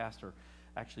colleagues, a pastor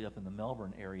actually up in the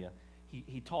Melbourne area,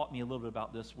 he taught me a little bit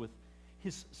about this with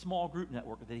his small group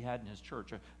network that he had in his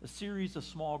church, a series of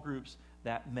small groups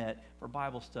that met for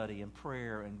Bible study and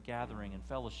prayer and gathering and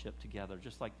fellowship together,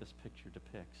 just like this picture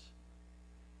depicts.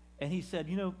 And he said,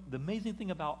 the amazing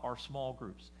thing about our small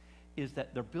groups is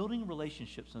that they're building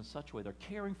relationships in such a way. They're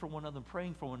caring for one another and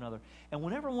praying for one another. And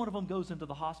whenever one of them goes into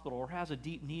the hospital or has a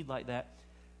deep need like that,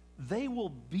 they will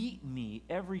beat me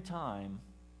every time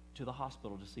to the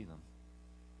hospital to see them.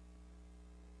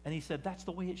 And he said, that's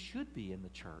the way it should be in the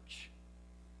church.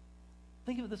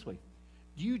 Think of it this way.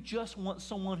 Do you just want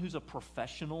someone who's a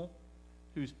professional,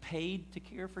 who's paid to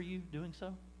care for you doing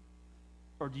so?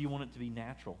 Or do you want it to be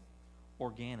natural,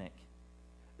 organic,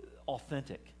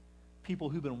 authentic? People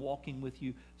who've been walking with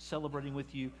you, celebrating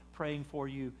with you, praying for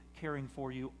you, caring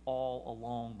for you all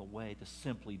along the way to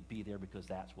simply be there because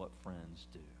that's what friends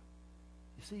do.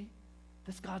 You see,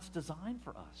 that's God's design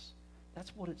for us.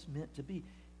 That's what it's meant to be.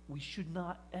 We should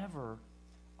not ever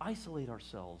isolate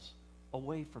ourselves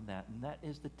away from that, and that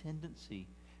is the tendency,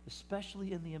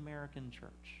 especially in the American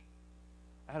church.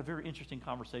 I had a very interesting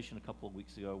conversation a couple of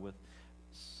weeks ago with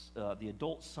the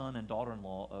adult son and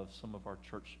daughter-in-law of some of our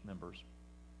church members.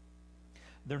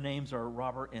 Their names are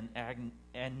Robert and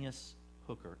Agnes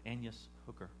Hooker.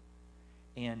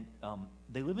 And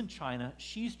they live in China.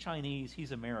 She's Chinese,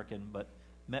 he's American, but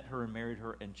met her and married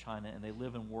her in China, and they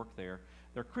live and work there.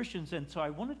 They're Christians, and so I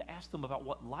wanted to ask them about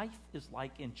what life is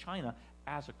like in China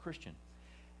as a Christian.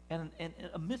 And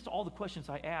amidst all the questions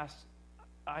I asked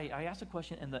a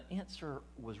question, and the answer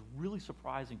was really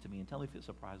surprising to me, and tell me if it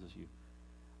surprises you.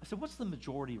 I said, what's the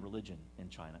majority religion in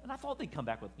China? And I thought they'd come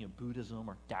back with Buddhism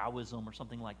or Taoism or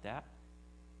something like that.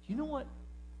 Do you know what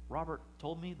Robert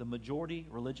told me the majority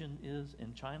religion is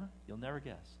in China? You'll never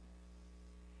guess.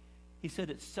 He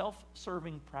said it's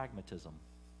self-serving pragmatism.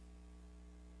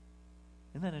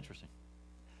 Isn't that interesting?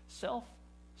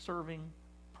 Self-serving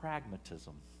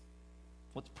pragmatism.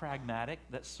 What's pragmatic?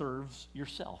 That serves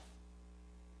yourself.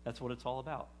 That's what it's all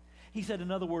about. He said,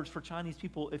 in other words, for Chinese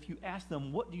people, if you ask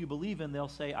them, what do you believe in? They'll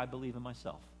say, I believe in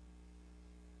myself.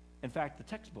 In fact, the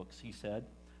textbooks, he said,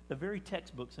 the very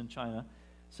textbooks in China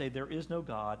say there is no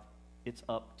God, it's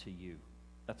up to you.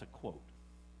 That's a quote.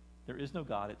 There is no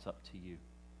God, it's up to you.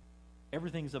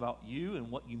 Everything's about you and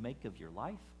what you make of your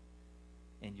life,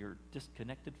 and you're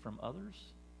disconnected from others.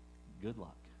 Good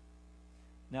luck.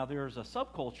 Now, there's a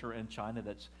subculture in China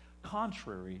that's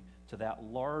contrary to that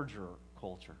larger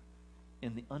culture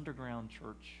in the underground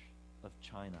church of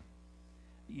China.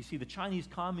 You see, the Chinese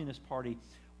Communist Party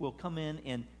will come in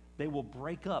and they will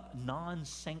break up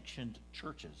non-sanctioned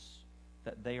churches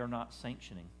that they are not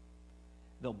sanctioning.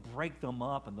 They'll break them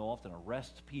up and they'll often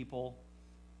arrest people.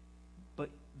 But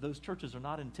those churches are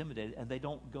not intimidated and they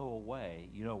don't go away.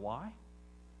 You know why?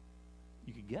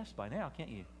 You can guess by now, can't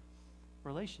you?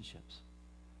 Relationships.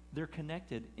 They're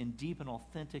connected in deep and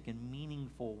authentic and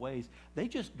meaningful ways. They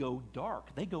just go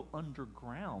dark. They go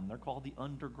underground. They're called the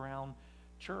underground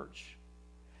church.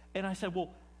 And I said,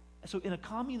 well, so in a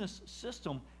communist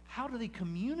system, how do they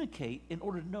communicate in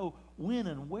order to know when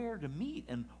and where to meet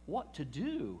and what to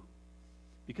do?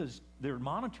 Because they're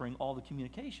monitoring all the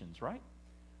communications, right?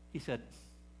 He said,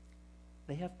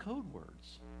 they have code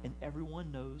words, and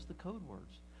everyone knows the code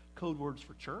words. Code words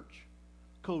for church,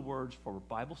 code words for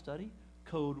Bible study,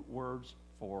 code words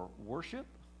for worship,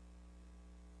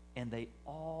 and they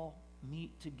all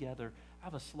meet together. I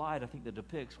have a slide, I think, that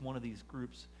depicts one of these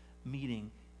groups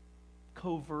meeting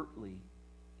covertly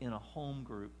in a home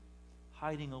group,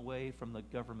 hiding away from the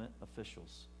government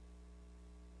officials.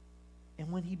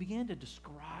 And when he began to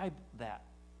describe that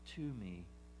to me,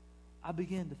 I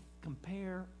began to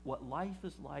compare what life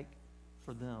is like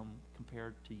for them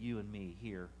compared to you and me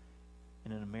here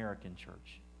in an American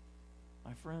church.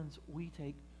 My friends, we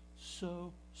take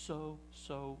so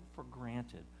for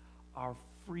granted our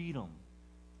freedom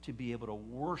to be able to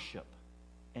worship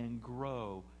and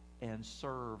grow and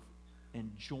serve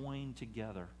and join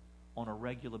together on a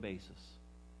regular basis.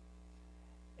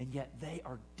 And yet they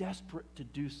are desperate to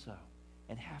do so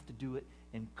and have to do it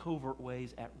in covert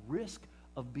ways at risk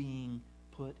of being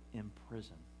put in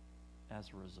prison as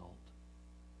a result.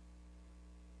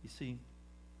 You see,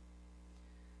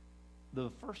 the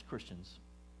first Christians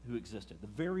who existed, the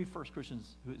very first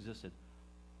Christians who existed,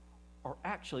 are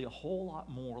actually a whole lot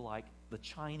more like the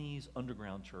Chinese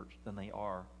underground church than they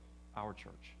are our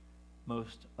church,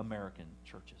 most American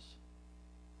churches.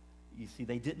 You see,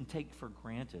 they didn't take for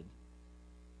granted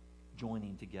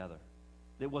joining together.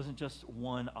 It wasn't just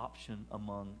one option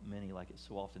among many like it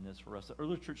so often is for us. The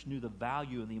early church knew the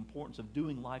value and the importance of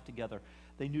doing life together.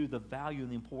 They knew the value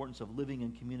and the importance of living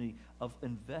in community, of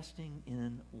investing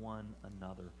in one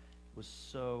another. It was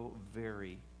so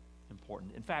very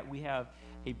important. In fact, we have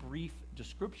a brief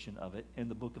description of it in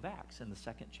the book of Acts in the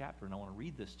 2nd chapter, and I want to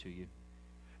read this to you.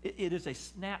 It is a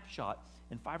snapshot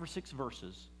in 5 or 6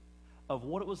 verses of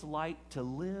what it was like to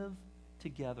live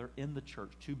together in the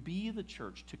church, to be the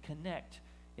church, to connect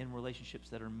in relationships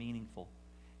that are meaningful,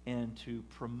 and to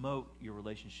promote your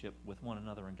relationship with one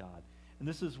another and God. And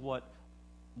this is what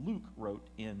Luke wrote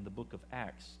in the book of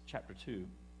Acts, chapter 2,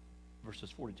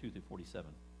 verses 42 through 47.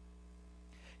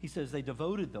 He says, they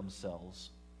devoted themselves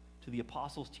to the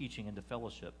apostles' teaching and to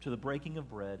fellowship, to the breaking of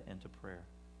bread and to prayer.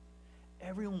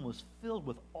 Everyone was filled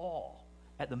with awe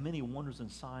at the many wonders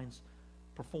and signs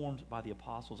performed by the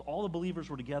apostles. All the believers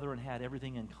were together and had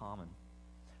everything in common.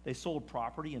 They sold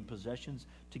property and possessions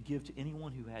to give to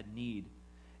anyone who had need.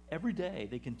 Every day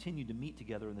they continued to meet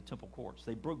together in the temple courts.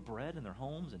 They broke bread in their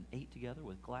homes and ate together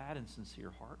with glad and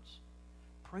sincere hearts,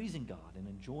 praising God and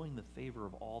enjoying the favor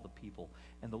of all the people.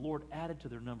 And the Lord added to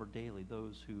their number daily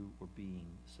those who were being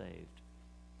saved.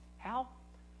 How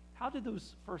did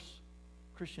those first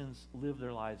Christians live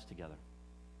their lives together?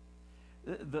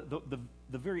 The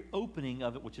very opening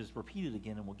of it, which is repeated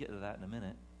again, and we'll get to that in a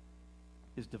minute,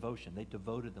 is devotion. They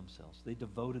devoted themselves. They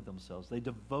devoted themselves. They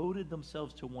devoted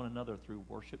themselves to one another through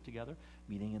worship together,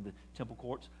 meeting in the temple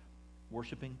courts,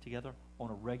 worshiping together on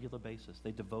a regular basis.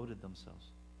 They devoted themselves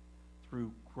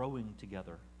through growing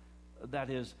together. That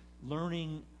is,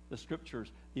 learning the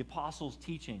scriptures, the apostles'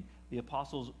 teaching, the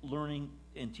apostles learning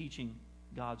and teaching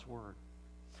God's word.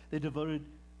 They devoted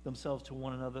themselves to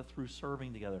one another through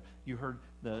serving together. You heard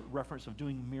the reference of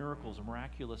doing miracles and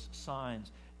miraculous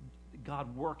signs,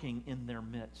 God working in their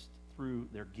midst through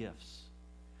their gifts.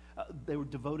 They were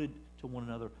devoted to one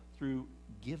another through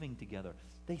giving together.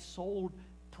 They sold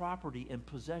property and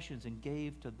possessions and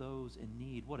gave to those in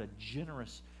need. What a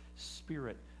generous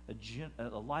spirit, a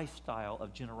lifestyle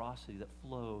of generosity that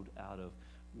flowed out of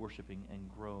worshiping and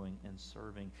growing and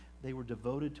serving. They were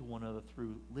devoted to one another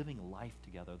through living life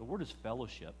together. The word is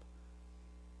fellowship.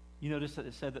 You notice that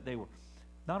it said that they were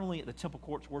not only at the temple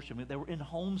courts worshiping, they were in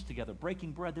homes together,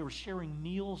 breaking bread. They were sharing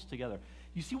meals together.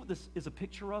 You see what this is a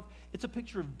picture of? It's a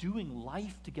picture of doing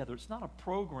life together. It's not a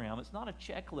program. It's not a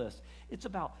checklist. It's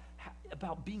about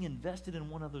being invested in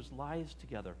one another's lives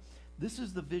together. This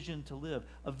is the vision to live.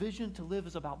 A vision to live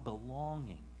is about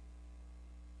belonging.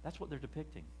 That's what they're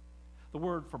depicting. The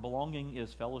word for belonging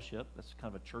is fellowship. That's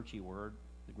kind of a churchy word.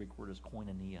 The Greek word is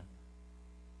koinonia.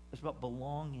 It's about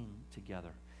belonging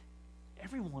together.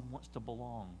 Everyone wants to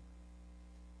belong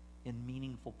in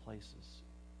meaningful places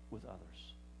with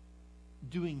others,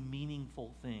 doing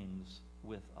meaningful things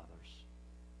with others.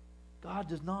 God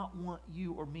does not want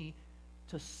you or me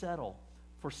to settle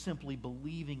for simply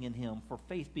believing in him, for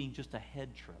faith being just a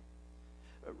head trip.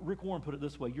 Rick Warren put it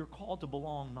this way: you're called to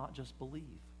belong, not just believe.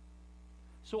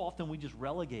 So often we just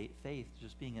relegate faith to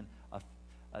just being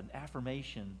an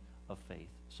affirmation of faith,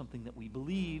 something that we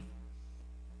believe,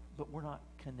 but we're not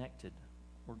connected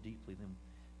more deeply than.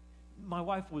 My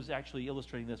wife was actually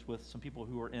illustrating this with some people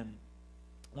who are in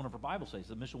one of her Bible studies,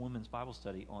 the Mission Women's Bible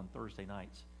Study on Thursday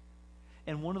nights.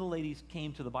 And one of the ladies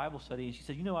came to the Bible study and she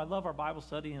said, I love our Bible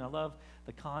study and I love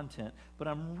the content, but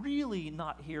I'm really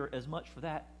not here as much for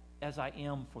that as I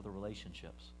am for the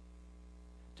relationships.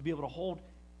 To be able to hold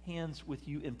hands with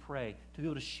you and pray, to be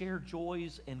able to share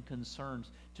joys and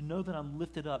concerns, to know that I'm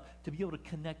lifted up, to be able to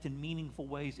connect in meaningful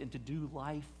ways and to do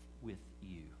life with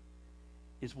you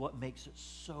is what makes it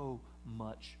so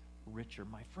much richer.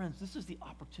 My friends, this is the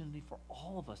opportunity for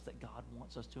all of us that God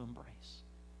wants us to embrace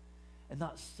and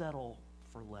not settle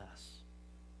for less.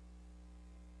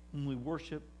 When we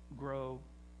worship, grow,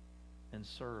 and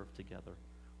serve together,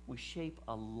 we shape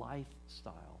a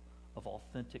lifestyle of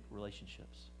authentic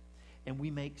relationships. And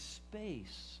we make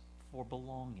space for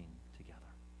belonging together.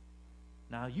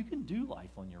 Now, you can do life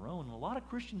on your own, and a lot of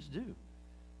Christians do.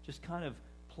 Just kind of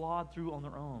plod through on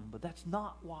their own. But that's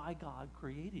not why God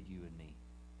created you and me.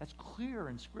 That's clear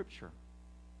in Scripture.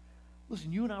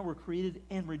 Listen, you and I were created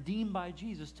and redeemed by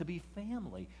Jesus to be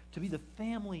family, to be the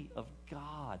family of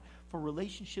God, for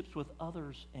relationships with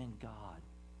others and God.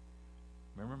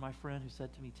 Remember my friend who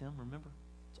said to me, Tim, remember,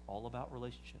 it's all about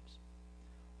relationships.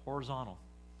 Horizontal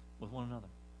with one another,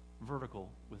 vertical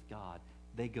with God.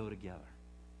 They go together.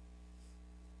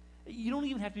 You don't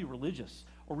even have to be religious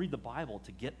or read the Bible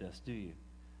to get this, do you?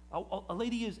 A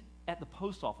lady is at the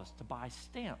post office to buy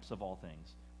stamps, of all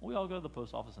things. We all go to the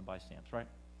post office and buy stamps, right?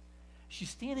 She's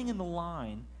standing in the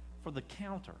line for the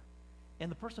counter,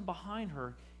 and the person behind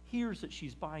her hears that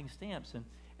she's buying stamps, and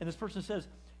this person says,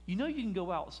 you know, you can go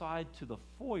outside to the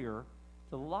foyer,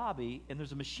 to the lobby, and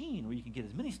there's a machine where you can get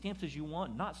as many stamps as you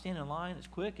want, not stand in line, it's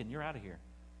quick, and you're out of here.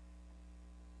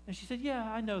 And she said, yeah,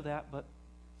 I know that, but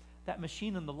that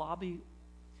machine in the lobby,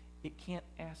 it can't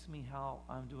ask me how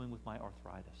I'm doing with my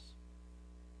arthritis.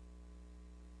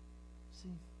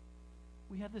 See,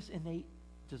 we have this innate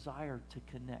desire to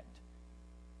connect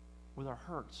with our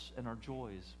hurts and our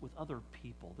joys with other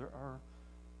people. There are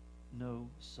no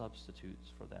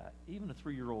substitutes for that. Even a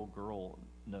 3-year-old girl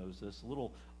knows this.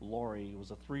 Little Lori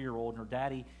was a 3-year-old, and her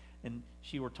daddy and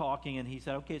she were talking, and he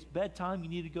said, okay, it's bedtime. You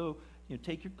need to go,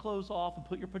 take your clothes off and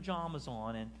put your pajamas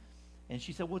on. And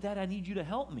she said, well, Dad, I need you to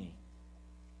help me.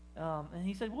 And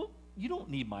he said, well, you don't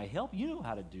need my help. You know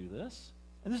how to do this.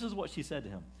 And this is what she said to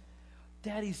him.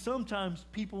 Daddy, sometimes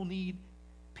people need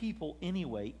people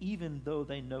anyway, even though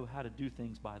they know how to do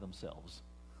things by themselves.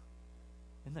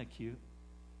 Isn't that cute?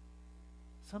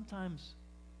 Sometimes,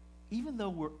 even though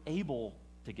we're able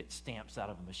to get stamps out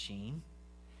of a machine,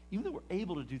 even though we're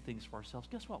able to do things for ourselves,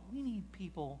 guess what? We need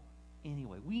people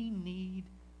anyway. We need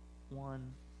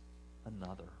one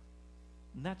another.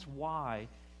 And that's why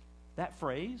that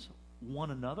phrase,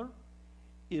 one another,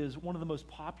 is one of the most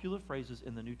popular phrases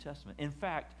in the New Testament. In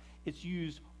fact, it's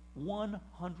used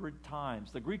 100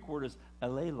 times. The Greek word is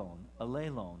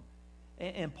alelon.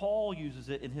 And Paul uses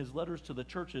it in his letters to the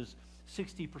churches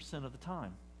 60% of the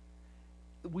time.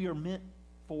 We are meant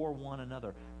for one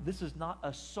another. This is not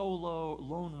a solo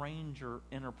Lone Ranger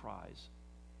enterprise.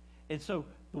 And so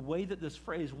the way that this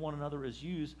phrase, one another, is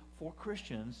used for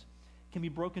Christians can be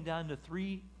broken down into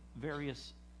 3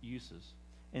 various uses.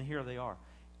 And here they are.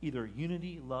 Either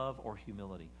unity, love, or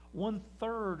humility.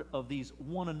 1/3 of these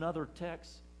one another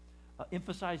texts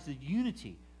emphasize the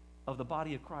unity of the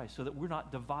body of Christ so that we're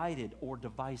not divided or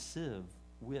divisive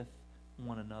with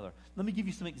one another. Let me give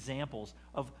you some examples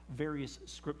of various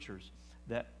scriptures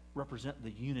that represent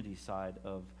the unity side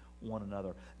of one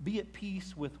another. Be at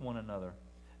peace with one another.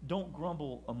 Don't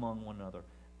grumble among one another.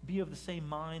 Be of the same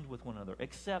mind with one another.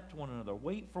 Accept one another.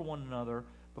 Wait for one another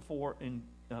before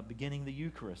beginning the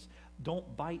Eucharist.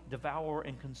 Don't bite, devour,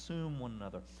 and consume one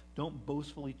another. Don't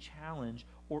boastfully challenge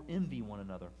or envy one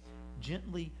another.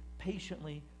 Gently,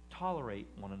 patiently tolerate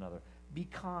one another. Be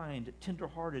kind,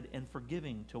 tenderhearted, and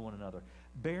forgiving to one another.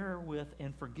 Bear with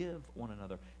and forgive one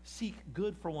another. Seek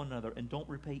good for one another and don't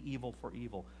repay evil for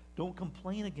evil. Don't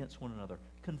complain against one another.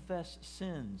 Confess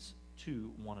sins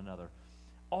to one another.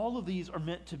 All of these are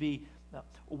meant to be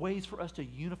ways for us to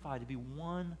unify, to be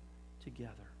one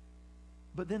together.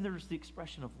 But then there's the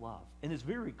expression of love. And it's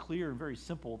very clear and very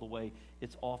simple the way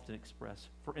it's often expressed.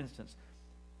 For instance,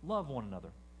 love one another.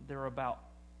 There are about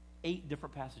 8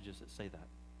 different passages that say that.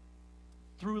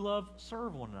 Through love,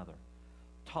 serve one another.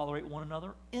 Tolerate one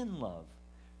another in love.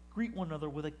 Greet one another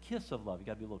with a kiss of love. You've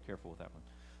got to be a little careful with that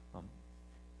one.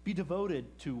 Be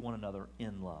devoted to one another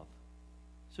in love.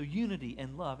 So unity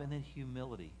and love, and then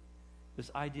humility.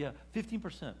 This idea,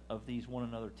 15% of these one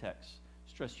another texts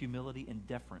stress humility and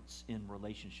deference in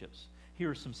relationships. Here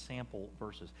are some sample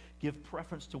verses. Give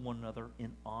preference to one another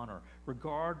in honor.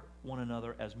 Regard one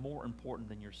another as more important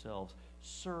than yourselves.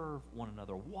 Serve one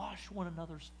another. Wash one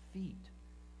another's feet.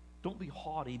 Don't be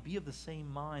haughty. Be of the same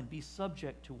mind. Be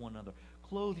subject to one another.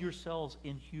 Clothe yourselves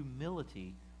in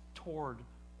humility toward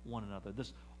one another.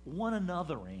 This one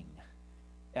anothering,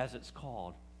 as it's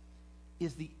called,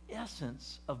 is the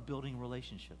essence of building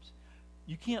relationships.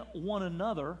 You can't one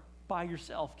another by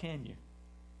yourself, can you?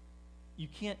 You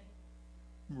can't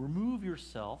remove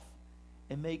yourself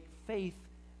and make faith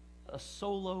a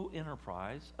solo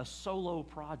enterprise, a solo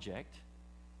project,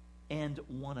 and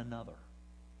one another.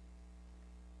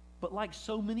 But like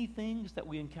so many things that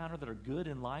we encounter that are good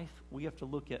in life, we have to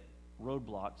look at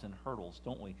roadblocks and hurdles,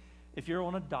 don't we? If you're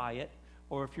on a diet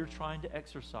or if you're trying to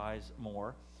exercise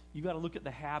more, you got to look at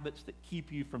the habits that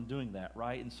keep you from doing that,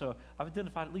 right? And so I've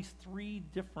identified at least 3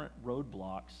 different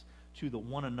roadblocks to the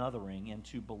one anothering and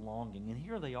to belonging. And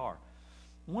here they are.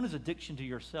 One is addiction to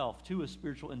yourself. Two is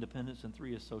spiritual independence. And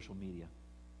three is social media.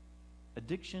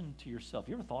 Addiction to yourself.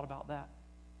 You ever thought about that?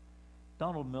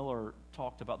 Donald Miller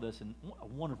talked about this in a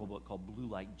wonderful book called Blue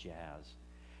Like Jazz.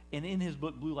 And in his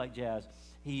book, Blue Like Jazz,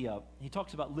 he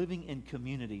talks about living in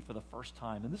community for the first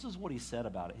time. And this is what he said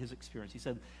about it, his experience. He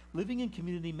said, living in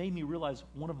community made me realize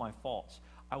one of my faults.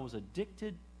 I was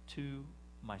addicted to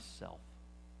myself.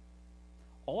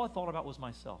 All I thought about was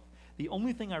myself. The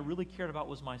only thing I really cared about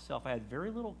was myself. I had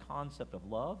very little concept of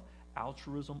love,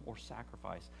 altruism, or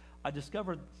sacrifice. I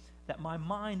discovered that my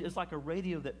mind is like a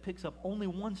radio that picks up only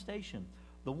one station,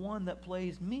 the one that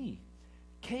plays me,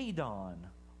 K-Don,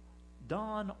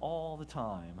 Don all the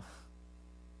time.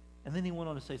 And then he went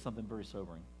on to say something very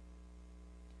sobering.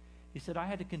 He said, I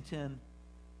had to contend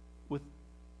with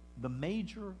the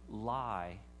major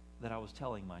lie that I was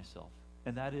telling myself,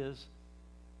 and that is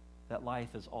that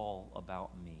life is all about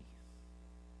me.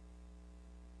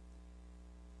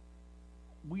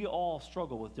 We all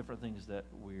struggle with different things that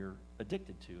we're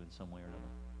addicted to in some way or another.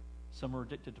 Some are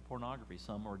addicted to pornography.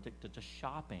 Some are addicted to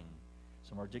shopping.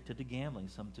 Some are addicted to gambling.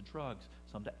 Some to drugs.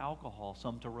 Some to alcohol.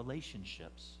 Some to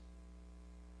relationships.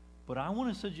 But I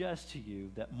want to suggest to you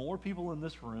that more people in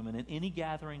this room and in any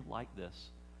gathering like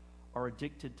this are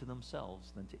addicted to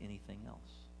themselves than to anything else.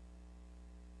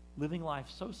 Living life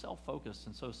so self-focused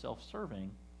and so self-serving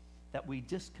that we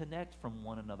disconnect from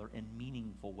one another in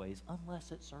meaningful ways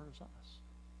unless it serves us.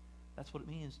 That's what it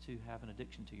means to have an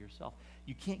addiction to yourself.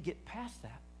 You can't get past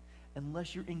that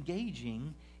unless you're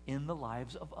engaging in the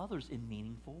lives of others in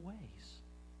meaningful ways.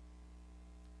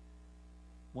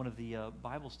 One of the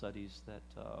Bible studies that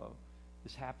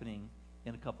is happening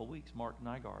in a couple weeks, Mark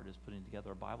Nygaard is putting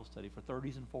together a Bible study for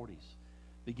 30s and 40s,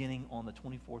 beginning on the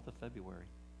 24th of February.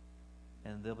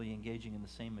 And they'll be engaging in the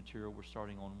same material we're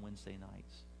starting on Wednesday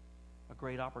nights. A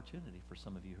great opportunity for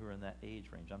some of you who are in that age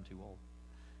range. I'm too old.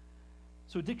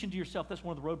 So addiction to yourself, that's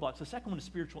one of the roadblocks. The second one is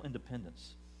spiritual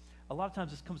independence. A lot of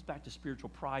times this comes back to spiritual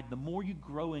pride. The more you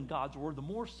grow in God's word, the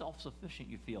more self-sufficient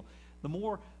you feel. The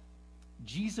more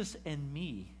Jesus and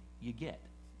me you get.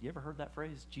 You ever heard that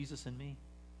phrase, Jesus and me?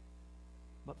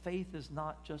 But faith is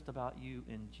not just about you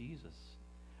and Jesus.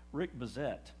 Rick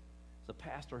Bezet is a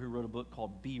pastor who wrote a book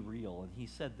called Be Real, and he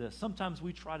said this: sometimes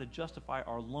we try to justify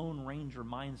our Lone Ranger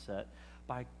mindset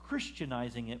by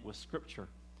Christianizing it with Scripture.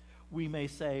 We may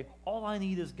say, all I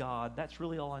need is God. That's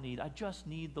really all I need. I just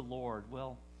need the Lord.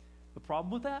 Well, the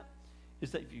problem with that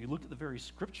is that if you look at the very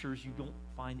Scriptures, you don't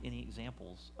find any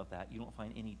examples of that. You don't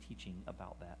find any teaching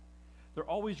about that. They're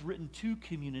always written to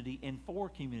community and for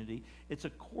community. It's a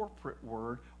corporate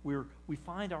word where we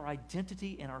find our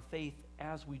identity and our faith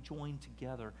as we join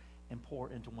together and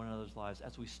pour into one another's lives,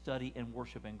 as we study and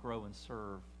worship and grow and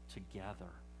serve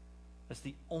together. That's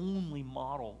the only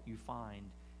model you find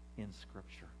in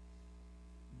Scripture.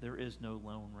 There is no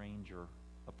Lone Ranger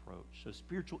approach. So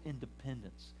spiritual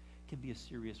independence can be a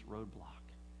serious roadblock.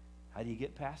 How do you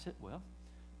get past it? Well,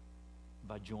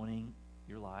 by joining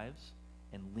your lives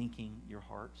and linking your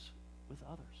hearts with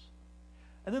others.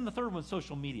 And then the third one,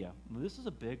 social media. This is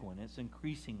a big one. It's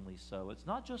increasingly so. It's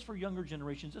not just for younger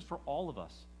generations, it's for all of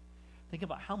us. Think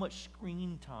about how much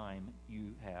screen time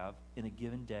you have in a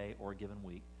given day or a given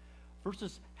week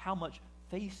versus how much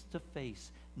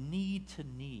face-to-face,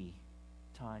 knee-to-knee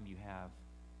time you have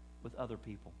with other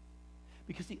people.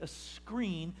 Because see, a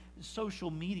screen, social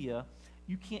media,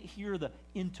 you can't hear the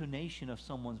intonation of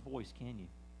someone's voice, can you?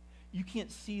 You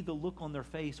can't see the look on their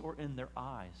face or in their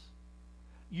eyes.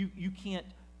 You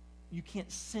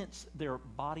can't sense their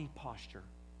body posture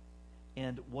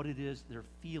and what it is they're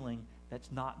feeling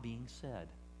that's not being said.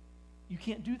 You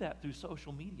can't do that through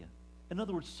social media. In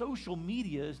other words, social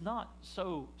media is not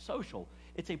so social.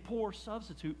 It's a poor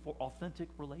substitute for authentic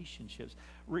relationships.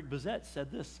 Rick Bezet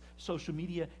said this: social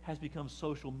media has become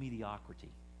social mediocrity.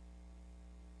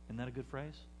 Isn't that a good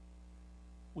phrase?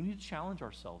 We need to challenge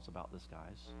ourselves about this,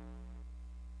 guys.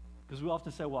 Because we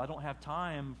often say, well, I don't have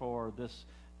time for this,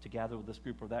 to gather with this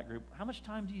group or that group. How much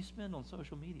time do you spend on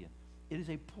social media? It is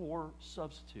a poor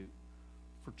substitute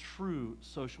for true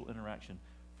social interaction,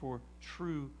 for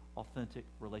true authentic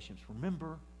relationships.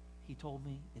 Remember, he told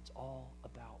me it's all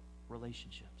about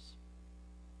relationships.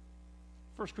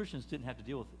 First Christians didn't have to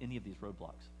deal with any of these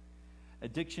roadblocks.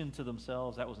 Addiction to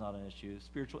themselves, that was not an issue.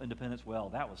 Spiritual independence, well,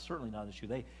 that was certainly not an issue.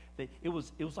 It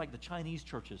was like the Chinese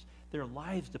churches. Their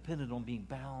lives depended on being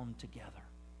bound together.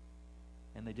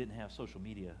 And they didn't have social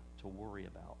media to worry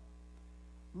about.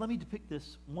 Let me depict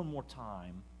this one more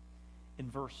time in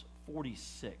verse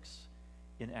 46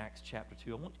 in Acts chapter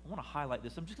 2. I want to highlight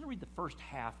this. I'm just going to read the first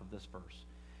half of this verse.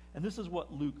 And this is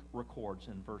what Luke records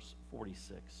in verse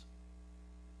 46.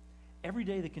 Every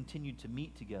day they continued to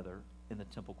meet together in the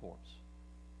temple courts.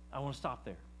 I want to stop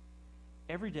there.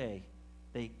 Every day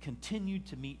they continued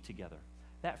to meet together.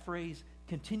 That phrase,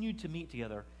 continued to meet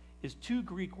together, is two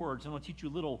Greek words. I'm going to teach you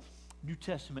a little New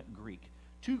Testament Greek.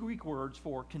 Two Greek words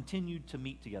for continued to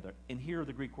meet together. And here are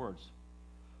the Greek words.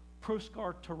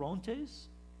 Proskarterontes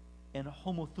and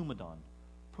homothumadon.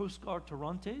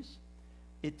 Proskarterontes,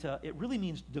 it really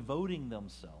means devoting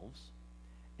themselves.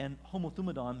 And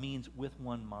homothumadon means with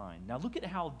one mind. Now look at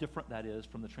how different that is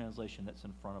from the translation that's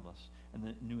in front of us in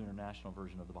the New International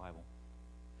Version of the Bible.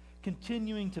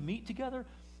 Continuing to meet together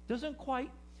doesn't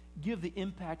quite give the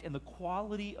impact and the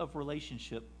quality of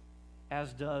relationship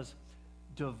as does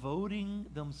devoting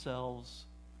themselves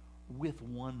with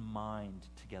one mind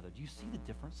together. Do you see the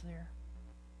difference there?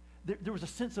 There was a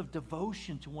sense of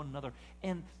devotion to one another,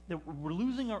 and that we're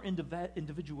losing our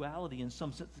individuality in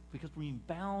some sense because we're being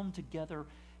bound together,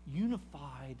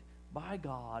 unified by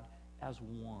God as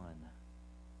one.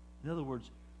 In other words,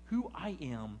 who I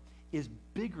am is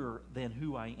bigger than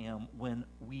who I am when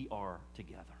we are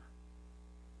together.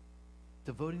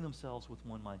 Devoting themselves with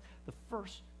one mind. The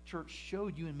first church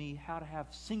showed you and me how to have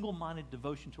single-minded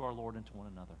devotion to our Lord and to one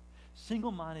another.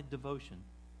 Single-minded devotion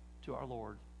to our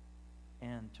Lord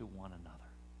and to one another.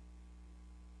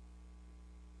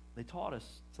 They taught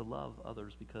us to love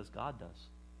others because God does.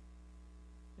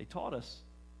 They taught us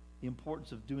the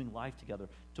importance of doing life together,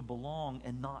 to belong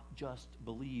and not just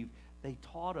believe. They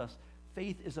taught us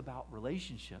faith is about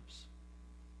relationships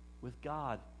with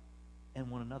God and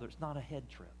one another. It's not a head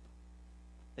trip.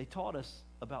 They taught us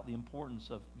about the importance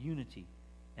of unity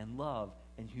and love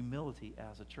and humility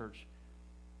as a church.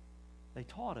 They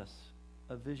taught us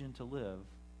a vision to live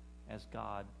as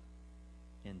God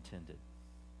intended.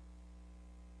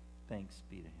 Thanks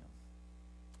be to him.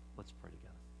 Let's pray together.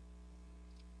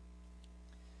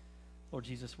 Lord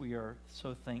Jesus, we are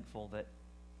so thankful that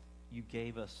you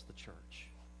gave us the church.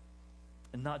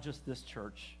 And not just this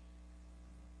church,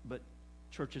 but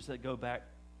churches that go back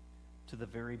to the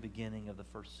very beginning of the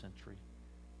first century.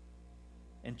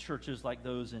 And churches like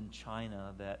those in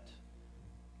China that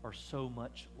are so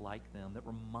much like them, that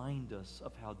remind us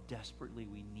of how desperately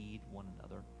we need one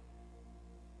another,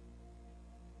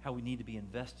 how we need to be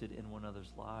invested in one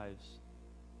another's lives,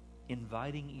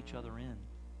 inviting each other in,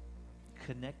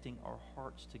 connecting our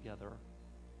hearts together,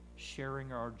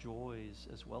 sharing our joys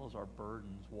as well as our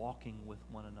burdens, walking with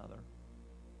one another,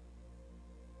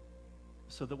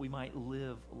 so that we might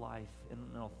live life in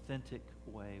an authentic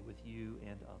way with you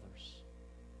and others.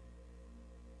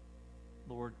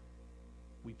 Lord,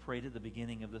 we prayed at the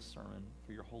beginning of this sermon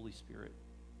for your Holy Spirit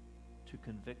to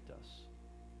convict us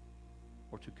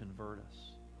or to convert us.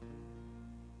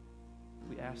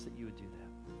 We ask that you would do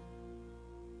that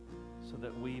so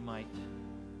that we might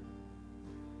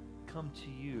come to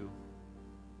you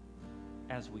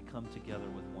as we come together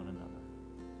with one another.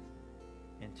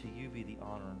 And to you be the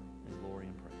honor and glory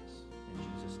and praise. In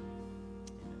Jesus' name,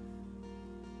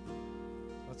 amen.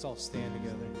 Let's all stand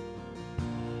together.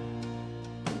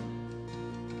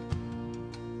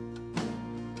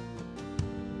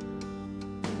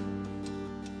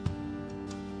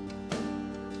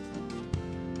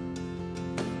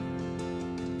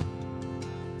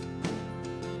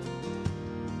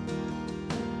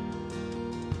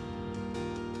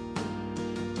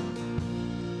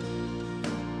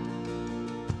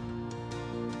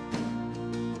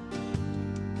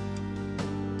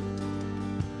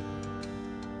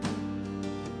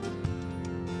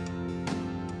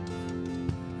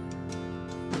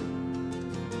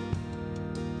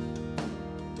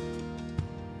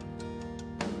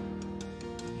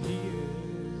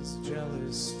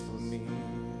 Jealous for me.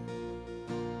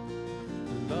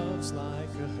 Love's like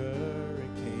a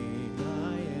hurricane.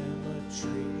 I am a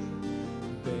tree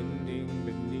bending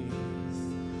beneath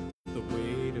the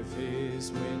weight of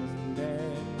his wind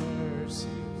and mercy.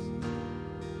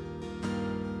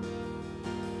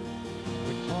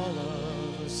 When all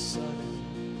of a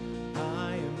sudden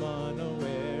I am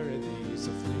unaware of these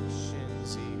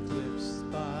afflictions eclipsed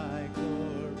by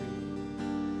glory,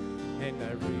 and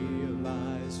I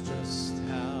realize just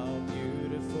how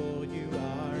beautiful you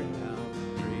are and how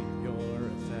great your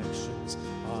affections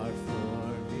are for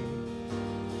me.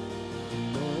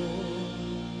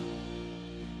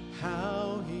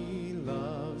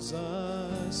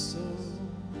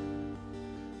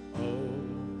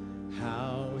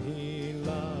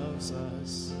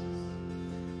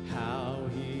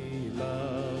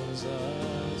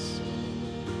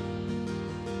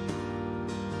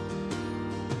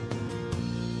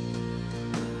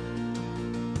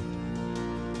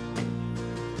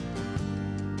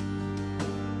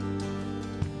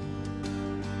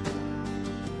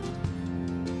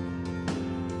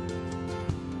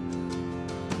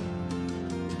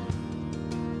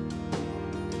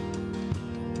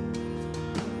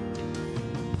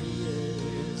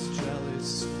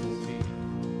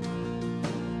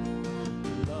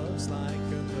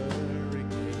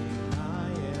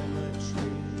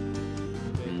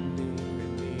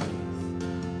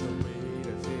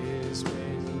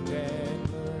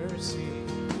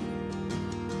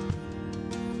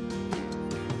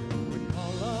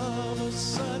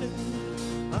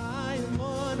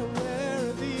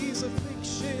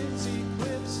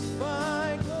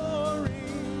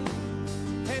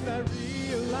 I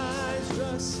realize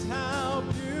just how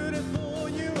beautiful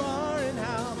you are and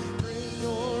how great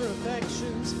your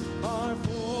affections are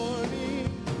for me.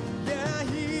 Yeah,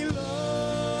 he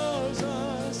loves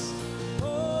us.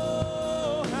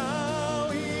 Oh, how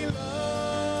he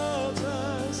loves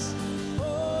us.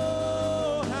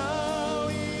 Oh, how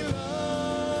he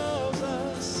loves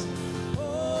us.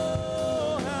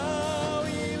 Oh, how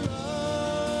he loves.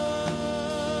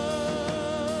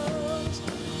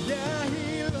 Yeah,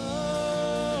 he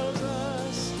loves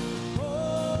us.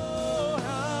 Oh,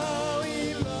 how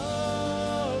he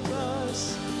loves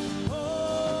us.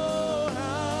 Oh,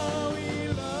 how he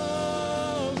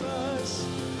loves us.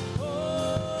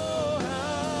 Oh,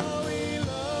 how he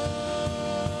loves.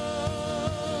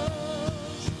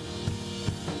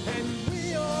 And we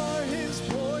are his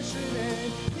portion,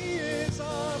 and he is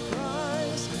our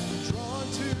prize. Drawn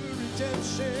to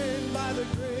redemption by the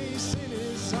grace in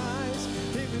his eyes.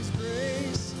 If his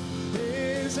grace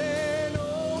is an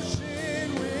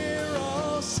ocean, we're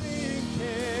all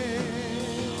sinking.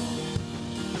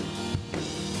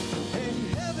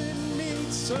 And heaven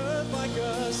meets earth like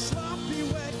a sloppy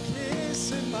wet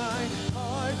kiss, and my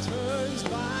heart turns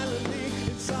violently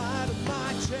inside of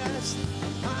my chest.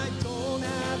 I don't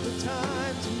have the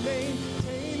time to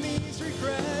maintain these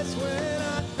regrets when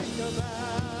I think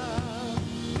about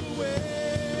the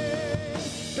way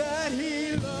that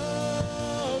he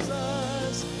loves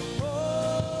us.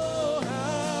 Oh,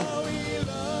 how he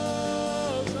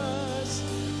loves us.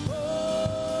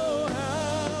 Oh,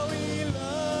 how he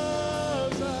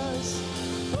loves us.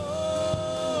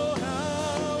 Oh,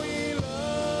 how he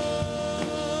loves.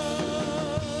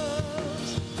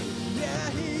 Yeah,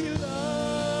 he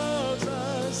loves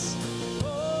us.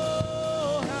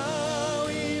 Oh, how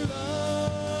he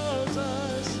loves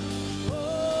us.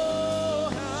 Oh,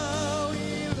 how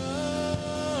he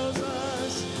loves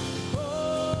us. Oh,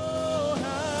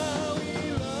 how he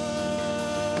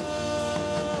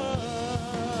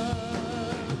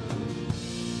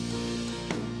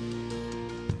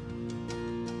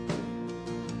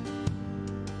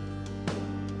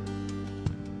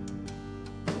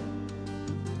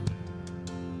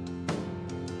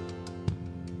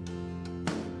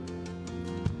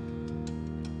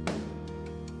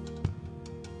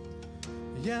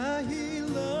Yeah, he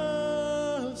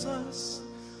loves us.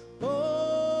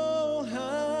 Oh,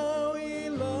 how he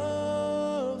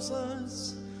loves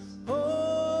us.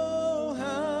 Oh,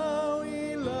 how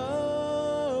he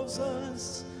loves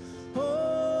us.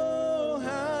 Oh,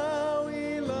 how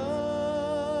he loves.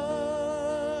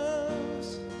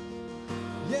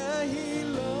 Yeah, he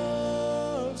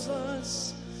loves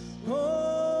us.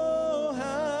 Oh,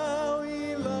 how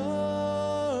he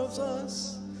loves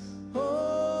us.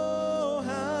 Oh,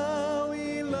 how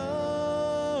he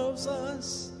loves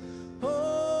us.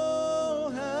 Oh,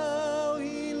 how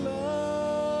he loves.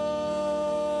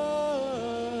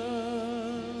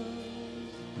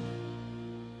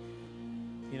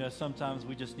 You know, sometimes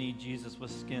we just need Jesus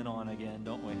with skin on again,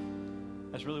 don't we?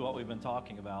 That's really what we've been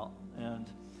talking about. And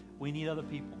we need other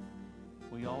people.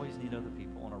 We always need other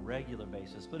people on a regular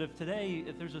basis. But if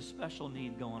there's a special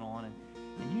need going on and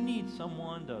you need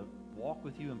someone to walk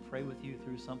with you and pray with you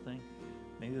through something,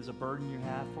 maybe there's a burden you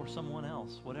have for someone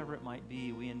else, whatever it might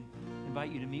be, we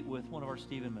invite you to meet with one of our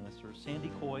Stephen ministers.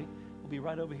 Sandy Coy will be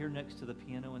right over here next to the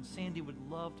piano, and Sandy would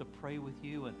love to pray with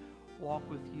you and walk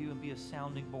with you and be a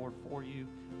sounding board for you.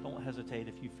 Don't hesitate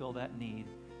if you feel that need,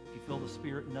 if you feel the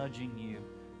Spirit nudging you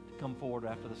to come forward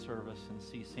after the service and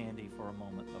see Sandy for a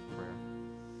moment of prayer.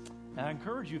 And I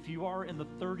encourage you, if you are in the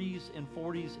 30s and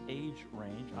 40s age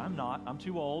range, I'm not, I'm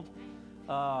too old.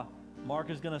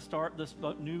 Mark is going to start this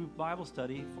new Bible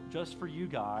study just for you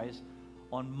guys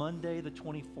on Monday the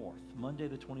 24th. Monday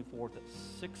the 24th at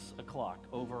 6 o'clock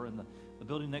over in the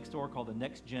building next door called the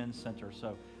Next Gen Center.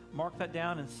 So mark that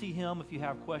down and see him if you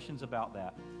have questions about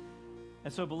that.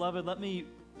 And so, beloved, let me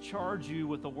charge you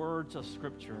with the words of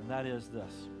Scripture, and that is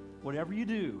this. Whatever you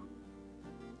do,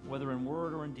 whether in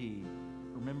word or in deed,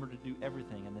 remember to do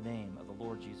everything in the name of the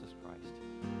Lord Jesus Christ,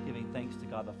 giving thanks to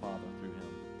God the Father through him.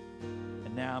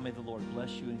 And now may the Lord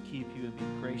bless you and keep you and be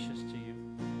gracious to you.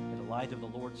 May the light of the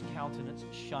Lord's countenance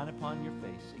shine upon your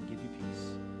face and give you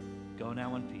peace. Go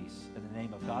now in peace in the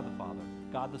name of God the Father,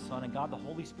 God the Son, and God the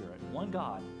Holy Spirit, one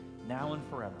God, now and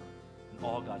forever. And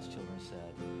all God's children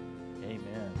said,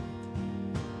 Amen.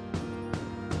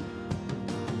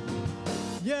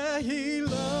 Yeah, he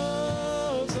loves